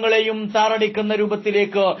മുഖങ്ങളെയും താറടിക്കുന്ന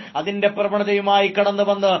രൂപത്തിലേക്ക് അതിന്റെ പ്രവണതയുമായി കടന്നു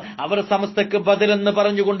വന്ന് അവർ സമസ്തക്ക് ബദലെന്ന്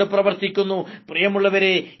പറഞ്ഞുകൊണ്ട് പ്രവർത്തിക്കുന്നു.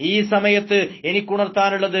 പ്രിയമുള്ളവരെ, ഈ സമയത്ത്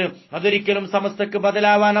എനിക്കുണർത്താനുള്ളത് അതൊരിക്കലും സമസ്തക്ക്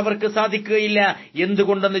ബദലാവാൻ അവർക്ക് സാധിക്കുകയില്ല.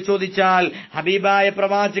 എന്തുകൊണ്ടെന്ന് ചോദിച്ചാൽ, ഹബീബായ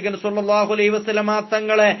പ്രവാചകൻ സ്വല്ലല്ലാഹു അലൈഹി വസല്ലമ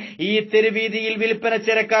തങ്ങളെ ഈ തെരുവീതിയിൽ വിൽപ്പന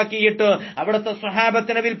ചരക്കാക്കിയിട്ട്, അവിടുത്തെ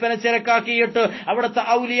സ്വഹാബത്തിനെ വിൽപ്പന ചരക്കാക്കിയിട്ട്, അവിടുത്തെ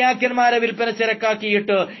ഔലിയാക്കന്മാരെ വിൽപ്പന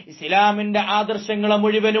ചരക്കാക്കിയിട്ട് ഇസ്ലാമിന്റെ ആദർശങ്ങളെ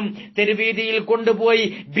മുഴുവനും തെരുവീതിയിൽ കൊണ്ടുപോയി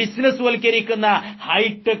ബിസിനസ് വൽക്കരിക്കുന്ന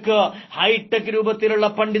ഹൈടെക് രൂപത്തിലുള്ള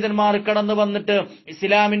പണ്ഡിതന്മാർ കടന്നു വന്നിട്ട്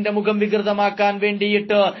ഇസ്ലാമിന്റെ മുഖം വികൃതമാക്കാൻ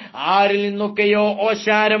വേണ്ടിയിട്ട് ആരിൽ നിന്നൊക്കെയോ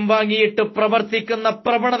ഓശാരം വാങ്ങിയിട്ട് പ്രവർത്തിക്കുന്ന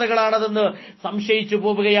പ്രവണതകളാണതെന്ന് സംശയിച്ചു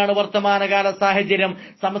പോവുകയാണ് വർത്തമാനകാല സാഹചര്യം.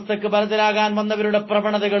 സമസ്തക്ക് ബദലാകാൻ വന്നവരുടെ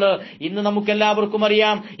പ്രവണതകൾ ഇന്ന് നമുക്കെല്ലാവർക്കും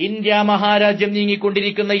അറിയാം. ഇന്ത്യ മഹാരാജ്യം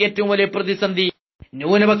നീങ്ങിക്കൊണ്ടിരിക്കുന്ന ഏറ്റവും വലിയ പ്രതിസന്ധി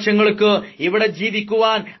ന്യൂനപക്ഷങ്ങൾക്ക് ഇവിടെ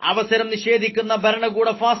ജീവിക്കുവാൻ അവസരം നിഷേധിക്കുന്ന ഭരണകൂട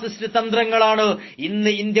ഫാസിസ്റ്റ് തന്ത്രങ്ങളാണ്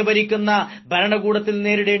ഇന്ന് ഇന്ത്യ ഭരിക്കുന്ന ഭരണകൂടത്തിൽ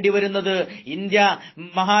നേരിടേണ്ടി വരുന്നത്. ഇന്ത്യ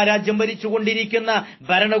മഹാരാജ്യം ഭരിച്ചുകൊണ്ടിരിക്കുന്ന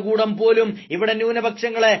ഭരണകൂടം പോലും ഇവിടെ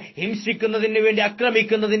ന്യൂനപക്ഷങ്ങളെ ഹിംസിക്കുന്നതിന് വേണ്ടി,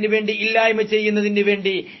 ആക്രമിക്കുന്നതിന് വേണ്ടി, ഇല്ലായ്മ ചെയ്യുന്നതിന്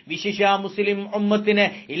വേണ്ടി, വിശിഷ്യ മുസ്ലിം ഉമ്മത്തിനെ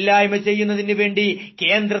ഇല്ലായ്മ ചെയ്യുന്നതിന് വേണ്ടി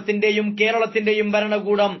കേന്ദ്രത്തിന്റെയും കേരളത്തിന്റെയും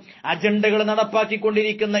ഭരണകൂടം അജണ്ടകൾ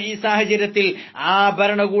നടപ്പാക്കിക്കൊണ്ടിരിക്കുന്ന ഈ സാഹചര്യത്തിൽ ആ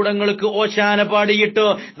ഭരണകൂടങ്ങൾക്ക് ഓശാന പാടിയിട്ട്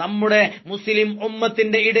നമ്മുടെ മുസ്ലിം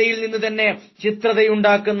ഉമ്മത്തിന്റെ ഇടയിൽ നിന്ന് തന്നെ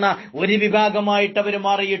ചിത്രതയുണ്ടാക്കുന്ന ഒരു വിഭാഗമായിട്ട് അവർ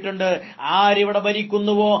മാറിയിട്ടുണ്ട്. ആരിവിടെ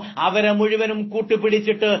ഭരിക്കുന്നുവോ അവരെ മുഴുവനും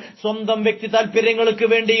കൂട്ടുപിടിച്ചിട്ട് സ്വന്തം വ്യക്തി താല്പര്യങ്ങൾക്ക്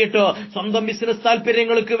വേണ്ടിയിട്ട്, സ്വന്തം ബിസിനസ്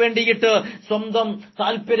താല്പര്യങ്ങൾക്ക് വേണ്ടിയിട്ട്, സ്വന്തം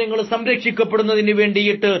താല്പര്യങ്ങൾ സംരക്ഷിക്കപ്പെടുന്നതിന്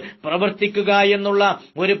വേണ്ടിയിട്ട് പ്രവർത്തിക്കുക എന്നുള്ള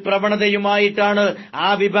ഒരു പ്രവണതയുമായിട്ടാണ് ആ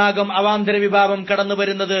വിഭാഗം, അവാന്തര വിഭാഗം കടന്നു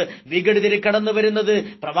വരുന്നത്, വിഘടിതർ കടന്നു വരുന്നത്.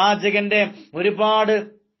 പ്രവാചകന്റെ ഒരുപാട്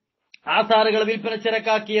ആധാറുകൾ വിൽപ്പന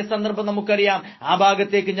ചരക്കാക്കിയ സന്ദർഭം നമുക്കറിയാം. ആ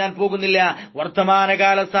ഭാഗത്തേക്ക് ഞാൻ പോകുന്നില്ല.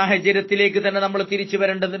 വർത്തമാനകാല സാഹചര്യത്തിലേക്ക് തന്നെ നമ്മൾ തിരിച്ചു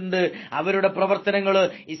വരേണ്ടതുണ്ട്. അവരുടെ പ്രവർത്തനങ്ങൾ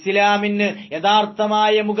ഇസ്ലാമിന്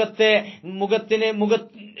യഥാർത്ഥമായ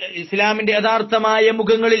ഇസ്ലാമിന്റെ യഥാർത്ഥമായ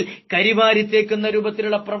മുഖങ്ങളിൽ കരിവാരിത്തേക്കുന്ന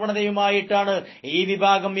രൂപത്തിലുള്ള പ്രവണതയുമായിട്ടാണ് ഈ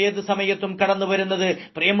വിഭാഗം ഏത് സമയത്തും കടന്നു വരുന്നത്.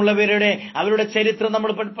 അവരുടെ ചരിത്രം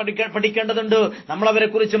നമ്മൾ പഠിക്കേണ്ടതുണ്ട്, നമ്മൾ അവരെ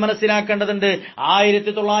കുറിച്ച് മനസ്സിലാക്കേണ്ടതുണ്ട്.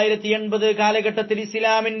 1980 കാലഘട്ടത്തിൽ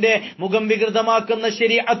ഇസ്ലാമിന്റെ മുഖം വികൃതമാക്കുന്ന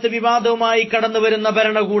ശരീഅത്ത് വിവാദവുമായി കടന്നു വരുന്ന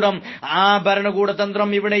ഭരണകൂടം, ആ ഭരണകൂട തന്ത്രം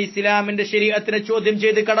ഇവിടെ ഇസ്ലാമിന്റെ ശരീഅത്തിനെ ചോദ്യം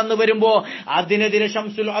ചെയ്ത് കടന്നു വരുമ്പോ അതിനെതിരെ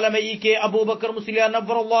ശംസുൽ ഉലമ കെ അബൂബക്കർ മുസ്ലിയാർ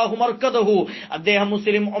നവ്വറല്ലാഹു മർക്കദഹു, അദ്ദേഹം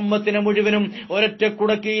മുസ്ലിം ഉമ്മത്തിനെ മുഴുവനും ഒരൊറ്റ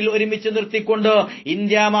കുടക്കീഴിൽ ഒരുമിച്ച് നിർത്തിക്കൊണ്ട്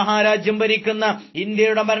ഇന്ത്യ മഹാരാജ്യം ഭരിക്കുന്ന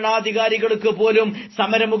ഇന്ത്യയുടെ ഭരണാധികാരികൾക്ക് പോലും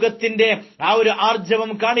സമരമുഖത്തിന്റെ ആ ഒരു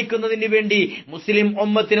ആർജവം കാണിക്കുന്നതിന് വേണ്ടി മുസ്ലിം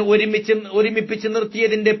ഉമ്മത്തിനെ ഒരുമിപ്പിച്ച്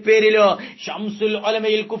നിർത്തിയതിന്റെ പേരിലോ ശംസുൽ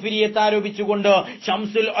ഉലമയിൽ കുഫ്രിയത്ത് ആരോപിച്ചുകൊണ്ട്,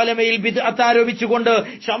 ശംസുൽ ഉലമയിൽ ബിദ്അത്ത് ആരോപിച്ചുകൊണ്ട്,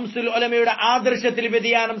 ശംസുൽ ഉലമയുടെ ആദർശത്തിൽ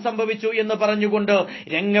വ്യതിയാനം സംഭവിച്ചു എന്ന് പറഞ്ഞുകൊണ്ട്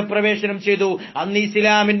രംഗപ്രവേശനം ചെയ്തു. അന്ന്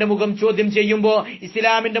ഇസ്ലാമിന്റെ മുഖം ചോദ്യം ചെയ്യുമ്പോ,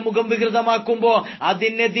 ഇസ്ലാമിന്റെ മുഖം വികൃതമാക്കുമ്പോ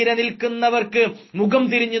അതിനെതിരെ നിൽക്കുന്നവർക്ക് മുഖം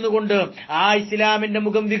തിരിഞ്ഞുകൊണ്ട് ആ ഇസ്ലാമിന്റെ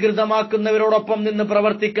മുഖം വികൃതമാക്കുന്നവരോടൊപ്പം നിന്ന്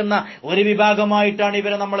പ്രവർത്തിക്കുന്ന ഒരു വിഭാഗമായിട്ടാണ്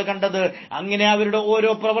ഇവരെ നമ്മൾ കണ്ടത്. അങ്ങനെ അവരുടെ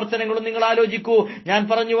ഓരോ പ്രവർത്തനങ്ങളും നിങ്ങൾ ആലോചിക്കൂ. ഞാൻ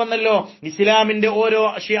പറഞ്ഞു വന്നല്ലോ, ഇസ്ലാമിന്റെ ഓരോ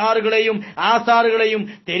ഷിആറുകളെയും ആസാറുകളെയും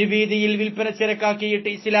തെരുവീതിയിൽ വിൽപ്പന ചരക്കാക്കിയിട്ട്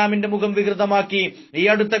ഇസ്ലാമിന്റെ മുഖം വികൃതമാക്കി. ഈ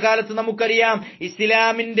അടുത്ത കാലത്ത് നമുക്കറിയാം,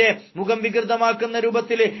 ഇസ്ലാമിന്റെ മുഖം വികൃതമാക്കുന്ന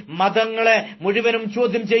രൂപത്തിൽ മതങ്ങളെ മുഴുവനും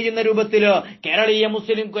ചോദ്യം ചെയ്യുന്ന രൂപത്തിൽ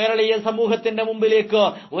കേരളീയ സമൂഹത്തിന്റെ മുമ്പിലേക്ക്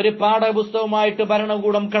ഒരു പാഠപുസ്തകമായിട്ട്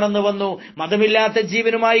ഭരണകൂടം കടന്നു വന്നു. മതമില്ലാത്ത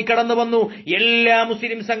ജീവനുമായി കടന്നു വന്നു. എല്ലാ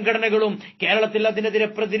മുസ്ലിം സംഘടനകളും കേരളത്തിൽ അതിനെതിരെ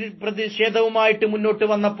പ്രതിഷേധവുമായിട്ട് മുന്നോട്ട്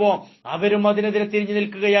വന്നപ്പോ അവരും അതിനെതിരെ തിരിഞ്ഞു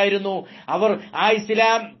നിൽക്കുകയായിരുന്നു. അവർ ആ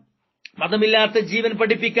ഇസ്ലാം മതമില്ലാത്ത ജീവൻ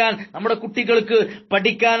പഠിപ്പിക്കാൻ, നമ്മുടെ കുട്ടികൾക്ക്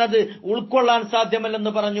പഠിക്കാൻ അത് ഉൾക്കൊള്ളാൻ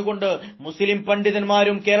സാധ്യമല്ലെന്ന് പറഞ്ഞുകൊണ്ട് മുസ്ലിം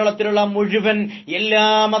പണ്ഡിതന്മാരും കേരളത്തിലുള്ള മുഴുവൻ എല്ലാ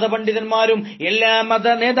മതപണ്ഡിതന്മാരും എല്ലാ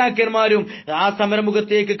മത നേതാക്കന്മാരും ആ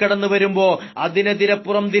സമരമുഖത്തേക്ക് കടന്നു വരുമ്പോ അതിനെതിരെ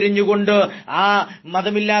പുറം തിരിഞ്ഞുകൊണ്ട് ആ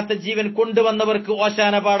മതമില്ലാത്ത ജീവൻ കൊണ്ടുവന്നവർക്ക്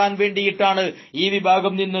ഓശാന പാടാൻ വേണ്ടിയിട്ടാണ് ഈ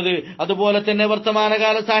വിഭാഗം നിന്നത്. അതുപോലെ തന്നെ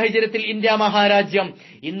വർത്തമാനകാല സാഹചര്യത്തിൽ ഇന്ത്യ മഹാരാജ്യം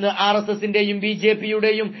ഇന്ന് RSSന്റെയും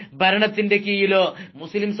BJPയുടെയും ഭരണത്തിന്റെ കീഴില്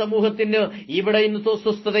മുസ്ലിം സമൂഹത്തിന് ഇവിടെ ഇന്ന്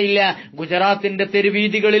സ്വസ്ഥതയില്ല. ഗുജറാത്തിന്റെ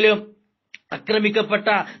തെരുവീതികളിലും ആക്രമിക്കപ്പെട്ട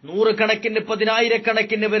നൂറുകണക്കിന്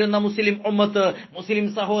പതിനായിരക്കണക്കിന് വരുന്ന മുസ്ലിം ഉമ്മത്ത്, മുസ്ലിം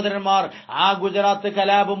സഹോദരന്മാർ ആ ഗുജറാത്ത്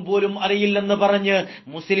കലാപം പോലും അറിയില്ലെന്ന് പറഞ്ഞ്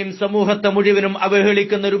മുസ്ലിം സമൂഹത്തെ മുഴുവനും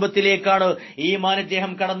അവഹേളിക്കുന്ന രൂപത്തിലേക്കാണ് ഈ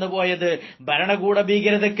മാനദ്ദേഹം കടന്നുപോയത്. ഭരണകൂട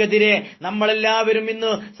ഭീകരതയ്ക്കെതിരെ നമ്മളെല്ലാവരും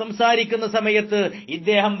ഇന്ന് സംസാരിക്കുന്ന സമയത്ത്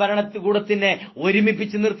ഇദ്ദേഹം ഭരണകൂടത്തിനെ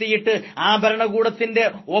ഒരുമിപ്പിച്ച് നിർത്തിയിട്ട് ആ ഭരണകൂടത്തിന്റെ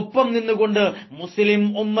ഒപ്പം നിന്നുകൊണ്ട് മുസ്ലിം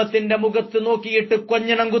ഉമ്മത്തിന്റെ മുഖത്ത് നോക്കിയിട്ട്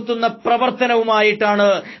കൊഞ്ഞണം കുത്തുന്ന പ്രവർത്തനവുമായിട്ടാണ്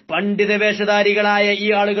പണ്ഡിത ധാരികളായ ഈ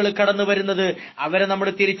ആളുകൾ കടന്നു വരുന്നത്. അവരെ നമ്മൾ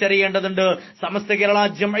തിരിച്ചറിയേണ്ടതുണ്ട്. സമസ്ത കേരള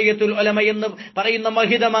ജംഇയ്യത്തുൽ ഉലമ എന്ന് പറയുന്ന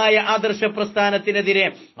മഹിതമായ ആദർശ പ്രസ്ഥാനത്തിനെതിരെ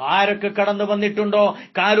ആരൊക്കെ കടന്നു വന്നിട്ടുണ്ടോ,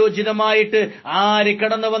 കാലോചിതമായിട്ട് ആര്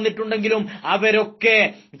കടന്നു വന്നിട്ടുണ്ടെങ്കിലും അവരൊക്കെ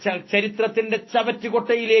ചരിത്രത്തിന്റെ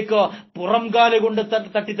ചവറ്റുകൊട്ടയിലേക്ക് പുറംകാലുകൊണ്ട്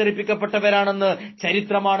തട്ടിത്തെറിപ്പിക്കപ്പെട്ടവരാണെന്ന്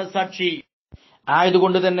ചരിത്രമാണ് സാക്ഷി.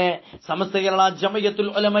 ആയതുകൊണ്ട് തന്നെ സമസ്ത കേരള ജംഇയ്യത്തുൽ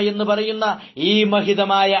ഉലമ എന്ന് പറയുന്ന ഈ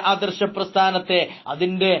മഹിതമായ ആദർശ പ്രസ്ഥാനത്തെ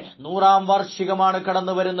അതിന്റെ 100ാം വാർഷികമാണ്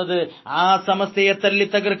കടന്നു വരുന്നത്. ആ സമസ്തയെ തല്ലി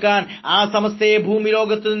തകർക്കാൻ, ആ സമസ്തയെ ഭൂമി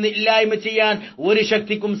ലോകത്ത് നിന്ന് ഇല്ലായ്മ ചെയ്യാൻ ഒരു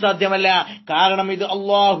ശക്തിക്കും സാധ്യമല്ല. കാരണം ഇത്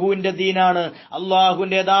അള്ളാഹുവിന്റെ ദീനാണ്.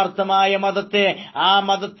 അള്ളാഹുവിന്റെ യഥാർത്ഥമായ മതത്തെ, ആ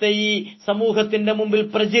മതത്തെ ഈ സമൂഹത്തിന്റെ മുമ്പിൽ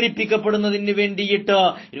പ്രചരിപ്പിക്കപ്പെടുന്നതിന് വേണ്ടിയിട്ട്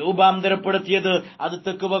രൂപാന്തരപ്പെടുത്തിയത് അത്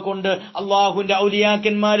തെക്കുവ കൊണ്ട് അള്ളാഹുവിന്റെ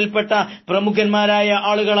ഔലിയാക്കന്മാരിൽപ്പെട്ട പ്രമുഖന്മാർ പ്രമുഖന്മാരായ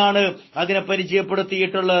ആളുകളാണ് അതിനെ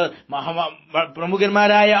പരിചയപ്പെടുത്തിയിട്ടുള്ളത്,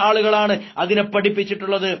 പ്രമുഖന്മാരായ ആളുകളാണ് അതിനെ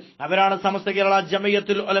പഠിപ്പിച്ചിട്ടുള്ളത്. അവരാണ് സമസ്ത കേരള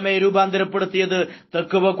ജമഅത്തുൽ ഉലമയെ രൂപാന്തരപ്പെടുത്തിയത്.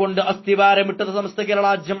 തഖ്വ കൊണ്ട് അസ്ഥിവാരമിട്ടത് സമസ്ത കേരള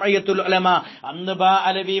ജമഅത്തുൽ ഉലമ. അന്ന്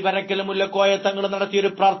അലവി വരക്കൽ മുല്ലക്കോയ തങ്ങൾ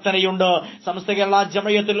നടത്തിയൊരു പ്രാർത്ഥനയുണ്ട്. സമസ്ത കേരള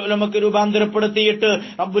ജമഅത്തുൽ ഉലമക്ക് രൂപാന്തരപ്പെടുത്തിയിട്ട്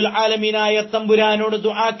റബ്ബുൽ ആലമീനായ തമ്പുരാനോട്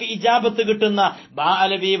ദുആക്ക് ഇജാബത്ത് കിട്ടുന്ന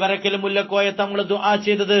അലവി വരക്കൽ മുല്ലക്കോയ തങ്ങൾ ദുആ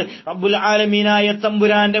ചെയ്തത് റബ്ബുൽ ആലമീനായ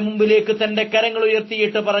തമ്പുരാന്റെ മുമ്പിലേക്ക് തന്റെ കരങ്ങൾ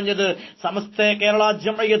ഉയർത്തിയിട്ട് പറഞ്ഞത് സമസ്ത കേരള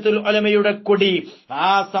ജമഅത്തുൽ ഉലമയുടെ കൊടി, ആ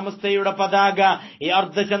സമസ്തയുടെ പതാക, ഈ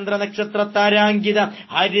അർദ്ധചന്ദ്ര നക്ഷത്ര താരാങ്കിത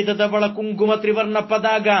ഹരിതധവള കുങ്കുമ ത്രിവർണ്ണ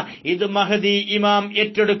പതാക, ഇത് മഹദി ഇമാം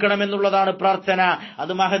ഏറ്റെടുക്കണമെന്നുള്ളതാണ് പ്രാർത്ഥന.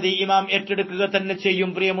 അത് മഹദി ഇമാം ഏറ്റെടുക്കുക തന്നെ ചെയ്യും.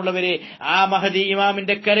 പ്രിയമുള്ളവരെ, ആ മഹദി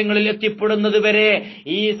ഇമാമിന്റെ കരങ്ങളിൽ എത്തിപ്പെടുന്നത് വരെ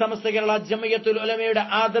ഈ സമസ്ത കേരള ജമഅത്തുൽ ഉലമയുടെ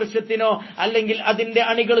ആദർശത്തിനോ അല്ലെങ്കിൽ അതിന്റെ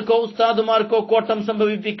അണികൾക്കോ ഉസ്താദുമാർക്കോ കോട്ടം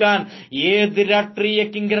സംഭവിപ്പിക്കാൻ ഏത് രാഷ്ട്രീയ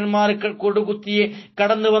കിങ്കരന്മാർ കൊടുകുത്തിയെ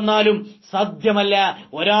കടന്നു വന്നാലും സാധ്യമല്ല.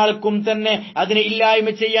 ഒരാൾക്കും തന്നെ അതിനെ ഇല്ലായ്മ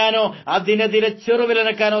ചെയ്യാനോ അതിനെതിരെ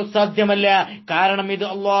ചെറുവിലനക്കാനോ സാധ്യമല്ല. കാരണം ഇത്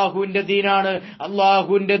അള്ളാഹുവിന്റെ ദീനാണ്.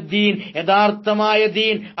 അള്ളാഹുവിന്റെ ദീൻ, യഥാർത്ഥമായ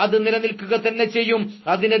ദീൻ, അത് നിലനിൽക്കുക തന്നെ ചെയ്യും.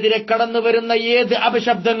 അതിനെതിരെ കടന്നു വരുന്ന ഏത്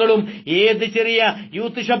അപശബ്ദങ്ങളും ഏത് ചെറിയ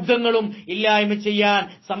യൂത്ത് ശബ്ദങ്ങളും ഇല്ലായ്മ ചെയ്യാൻ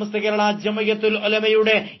സമസ്ത കേരള ജമഅത്തുൽ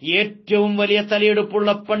ഉലമയുടെ ഏറ്റവും വലിയ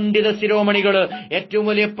തലയെടുപ്പുള്ള പണ്ഡിത ശിരോമണികള്, ഏറ്റവും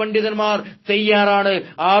വലിയ പണ്ഡിതന്മാർ തയ്യാറാണ്.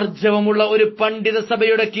 ആർജവമുള്ള ഒരു പണ്ഡിത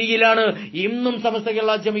സഭയുടെ കീഴിലാണ് ഇന്നും സമസ്ത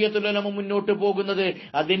കേരള ജമഅത്തുൽ ഉലമ മുന്നോട്ട് പോകുന്നത്.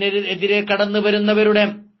 അതിനെതിരെ കടന്നു വരുന്നവരുടെ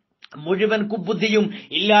മുഴുവൻ കുബുദ്ധിയും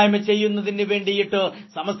ഇല്ലായ്മ ചെയ്യുന്നതിന് വേണ്ടിയിട്ട്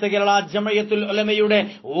സമസ്ത കേരള ജമഅത്തുൽ ഉലമയുടെ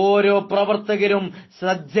ഓരോ പ്രവർത്തകരും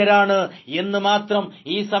സജ്ജരാണ് എന്ന് മാത്രം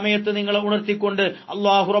ഈ സമയത്ത് നിങ്ങൾ ഉണർത്തിക്കൊണ്ട്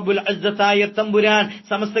അല്ലാഹു റബ്ബുൽ ഇസ്സത്തായ തമ്പുരാൻ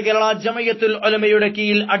സമസ്ത കേരള ജമഅത്തുൽ ഉലമയുടെ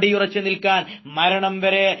കീഴിൽ അടിയുറച്ചു നിൽക്കാൻ, മരണം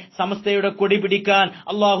വരെ സമസ്തയുടെ കൊടി പിടിക്കാൻ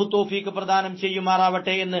അല്ലാഹു തൗഫീഖ് പ്രദാനം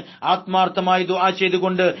ചെയ്യുമാറാവട്ടെ എന്ന് ആത്മാർത്ഥമായി ദുആ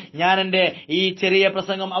ചെയ്തുകൊണ്ട് ഞാൻ എന്റെ ഈ ചെറിയ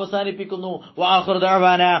പ്രസംഗം അവസാനിപ്പിക്കുന്നു. വആഖിറു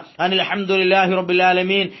ദഅവാനാ അനിൽ ഹംദുലില്ലാഹി റബ്ബിൽ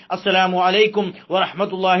ആലമീൻ. അസ്സലാമു അലൈക്കും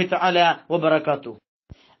വറഹ്മത്തുള്ളാഹി തആല വബറകാതുഹു.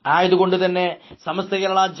 ആയതുകൊണ്ട് തന്നെ സമസ്ത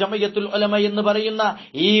കേരള ജമഅത്തുൽ ഉലമ എന്ന് പറയുന്ന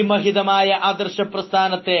ഈ മഹിതമായ ആദർശ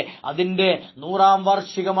പ്രസ്ഥാനത്തെ, അതിന്റെ 100ാം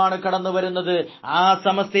വാർഷികമാണ് കടന്നു വരുന്നത്. ആ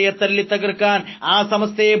സമസ്തയെ തല്ലി തകർക്കാൻ, ആ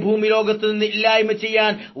സമസ്തയെ ഭൂമി ലോകത്ത് നിന്ന് ഇല്ലായ്മ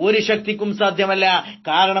ചെയ്യാൻ ഒരു ശക്തിക്കും സാധ്യമല്ല.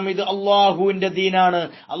 കാരണം ഇത് അള്ളാഹുവിന്റെ ദീനാണ്.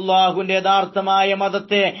 അള്ളാഹുവിന്റെ യഥാർത്ഥമായ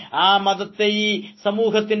മതത്തെ, ആ മതത്തെ ഈ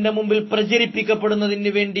സമൂഹത്തിന്റെ മുമ്പിൽ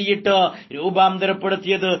പ്രചരിപ്പിക്കപ്പെടുന്നതിന് വേണ്ടിയിട്ട്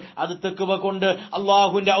രൂപാന്തരപ്പെടുത്തിയത് അത് തഖ്വ കൊണ്ട്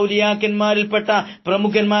അള്ളാഹുവിന്റെ ഔലിയാക്കന്മാരിൽപ്പെട്ട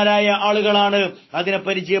പ്രമുഖന്മാരായ ആളുകളാണ് അതിനെ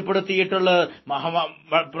പരിചയപ്പെടുത്തിയിട്ടുള്ളത്.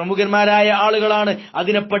 പ്രമുഖന്മാരായ ആളുകളാണ്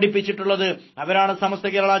അതിനെ പഠിപ്പിച്ചിട്ടുള്ളത്. അവരാണ് സമസ്ത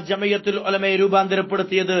കേരള ജമഅത്തുൽ ഉലമയെ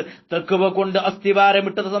രൂപാന്തരപ്പെടുത്തിയത്. തഖ്വ കൊണ്ട്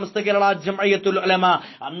അസ്ഥിവാരമിട്ടത് സമസ്ത കേരള ജമഅത്തുൽ ഉലമ.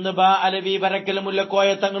 അന്ന് അലവി വരക്കൽ മുല്ലക്കോയ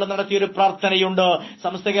തങ്ങൾ നടത്തിയൊരു പ്രാർത്ഥനയുണ്ട്.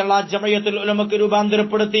 സമസ്ത കേരള ജമഅത്തുൽ ഉലമക്ക്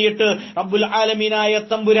രൂപാന്തരപ്പെടുത്തിയിട്ട് റബ്ബുൽ ആലമീനായ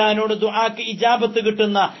തമ്പുരാനോട് ദുആക്ക് ഇജാബത്ത്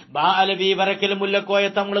കിട്ടുന്ന അലവി വരക്കൽ മുല്ലക്കോയ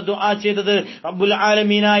തങ്ങൾ ദുആ ചെയ്തത് റബ്ബുൽ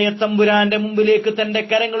ആലമീനായ തമ്പുരാന്റെ മുമ്പിലേക്ക് തന്റെ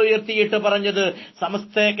കരങ്ങൾ ഉയർത്തിയിട്ട് പറഞ്ഞത്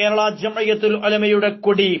സമസ്ത കേരള ജമഅത്തുൽ ഉലമയുടെ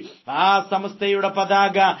കൊടി, ആ സമസ്തയുടെ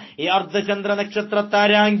പതാക, ഈ അർദ്ധചന്ദ്ര നക്ഷത്ര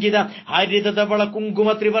താരാങ്കിത ഹരിതധവള കുങ്കുമ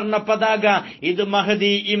ത്രിവർണ്ണ പതാക, ഇത്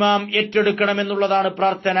മഹദി ഇമാം ഏറ്റെടുക്കണമെന്നുള്ളതാണ്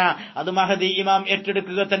പ്രാർത്ഥന. അത് മഹദി ഇമാം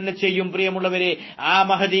ഏറ്റെടുക്കുക തന്നെ ചെയ്യും. പ്രിയമുള്ളവരെ, ആ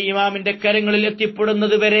മഹദി ഇമാമിന്റെ കരങ്ങളിൽ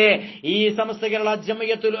എത്തിപ്പെടുന്നത് വരെ ഈ സമസ്ത കേരള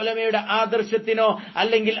ജമഅത്തുൽ ഉലമയുടെ ആദർശത്തിനോ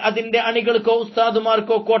അല്ലെങ്കിൽ അതിന്റെ അണികൾക്കോ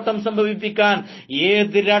ഉസ്താദുമാർക്കോ കോട്ടം സംഭവിപ്പിക്കാൻ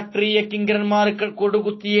ഏത് രാഷ്ട്രീയ കിങ്കരന്മാർ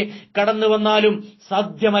കൊടുകുത്തിയെ കടന്നു വന്നാലും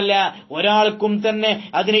സാധ്യമല്ല. ഒരാൾക്കും തന്നെ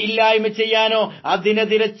അതിനെ ഇല്ലായ്മ ചെയ്യാനോ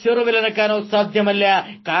അതിനെതിരെ ചെറുവിലനക്കാനോ സാധ്യമല്ല.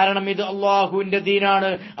 കാരണം ഇത് അള്ളാഹുവിന്റെ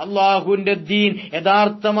ദീനാണ്. അള്ളാഹുവിന്റെ ദീൻ,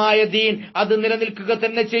 യഥാർത്ഥമായ ദീൻ, അത് നിലനിൽക്കുക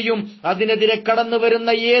തന്നെ ചെയ്യും. അതിനെതിരെ കടന്നു വരുന്ന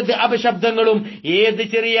ഏത് അപശബ്ദങ്ങളും ഏത്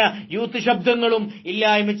ചെറിയ യൂത്ത് ശബ്ദങ്ങളും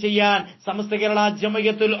ഇല്ലായ്മ ചെയ്യാൻ സമസ്ത കേരള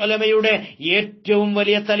ജമഅത്തുൽ ഉലമയുടെ ഏറ്റവും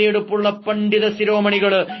വലിയ തലയെടുപ്പുള്ള പണ്ഡിത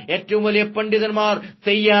ശിരോമണികള്, ഏറ്റവും വലിയ പണ്ഡിതന്മാർ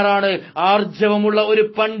തയ്യാറാണ്. ആർജവമുള്ള ഒരു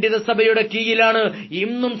പണ്ഡിത സഭയുടെ കീഴിലാണ്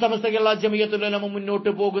ഇന്നും സമസ്ത കേരള ജമഅത്തുൽ ഉലമ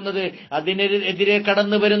മുന്നോട്ട് പോകുന്നത്. അതിനെതിരെ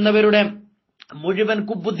കടന്നു വരുന്നവരുടെ മുഴുവൻ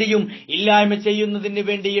കുബുദ്ധിയും ഇല്ലായ്മ ചെയ്യുന്നതിന്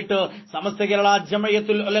വേണ്ടിയിട്ട് സമസ്ത കേരള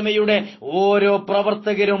ജമഅത്തുൽ ഉലമയുടെ ഓരോ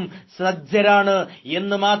പ്രവർത്തകരും സജ്ജരാണ്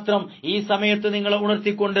എന്ന് മാത്രം ഈ സമയത്ത് നിങ്ങൾ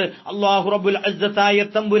ഉണർത്തിക്കൊണ്ട് അല്ലാഹു റബ്ബുൽ ഇസ്സത്തായ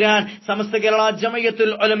തമ്പുരാൻ സമസ്ത കേരള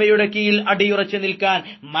ജമഅത്തുൽ ഉലമയുടെ കീഴിൽ അടിയുറച്ചു നിൽക്കാൻ,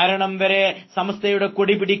 മരണം വരെ സമസ്തയുടെ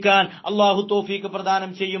കൊടി പിടിക്കാൻ അല്ലാഹു തൗഫീഖ്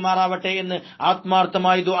പ്രദാനം ചെയ്യുമാറാവട്ടെ എന്ന്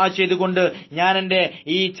ആത്മാർത്ഥമായി ദുആ ചെയ്തുകൊണ്ട് ഞാൻ എന്റെ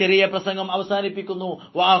ഈ ചെറിയ പ്രസംഗം അവസാനിപ്പിക്കുന്നു.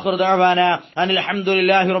 വആഖിറു ദഅവാനാ അനിൽ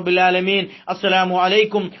ഹംദുലില്ലാഹി റബ്ബിൽ ആലമീൻ. അസ്സലാമു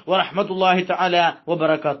അലൈക്കും വറഹ്മത്തുള്ളാഹി തആല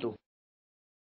വബറകാതുഹു.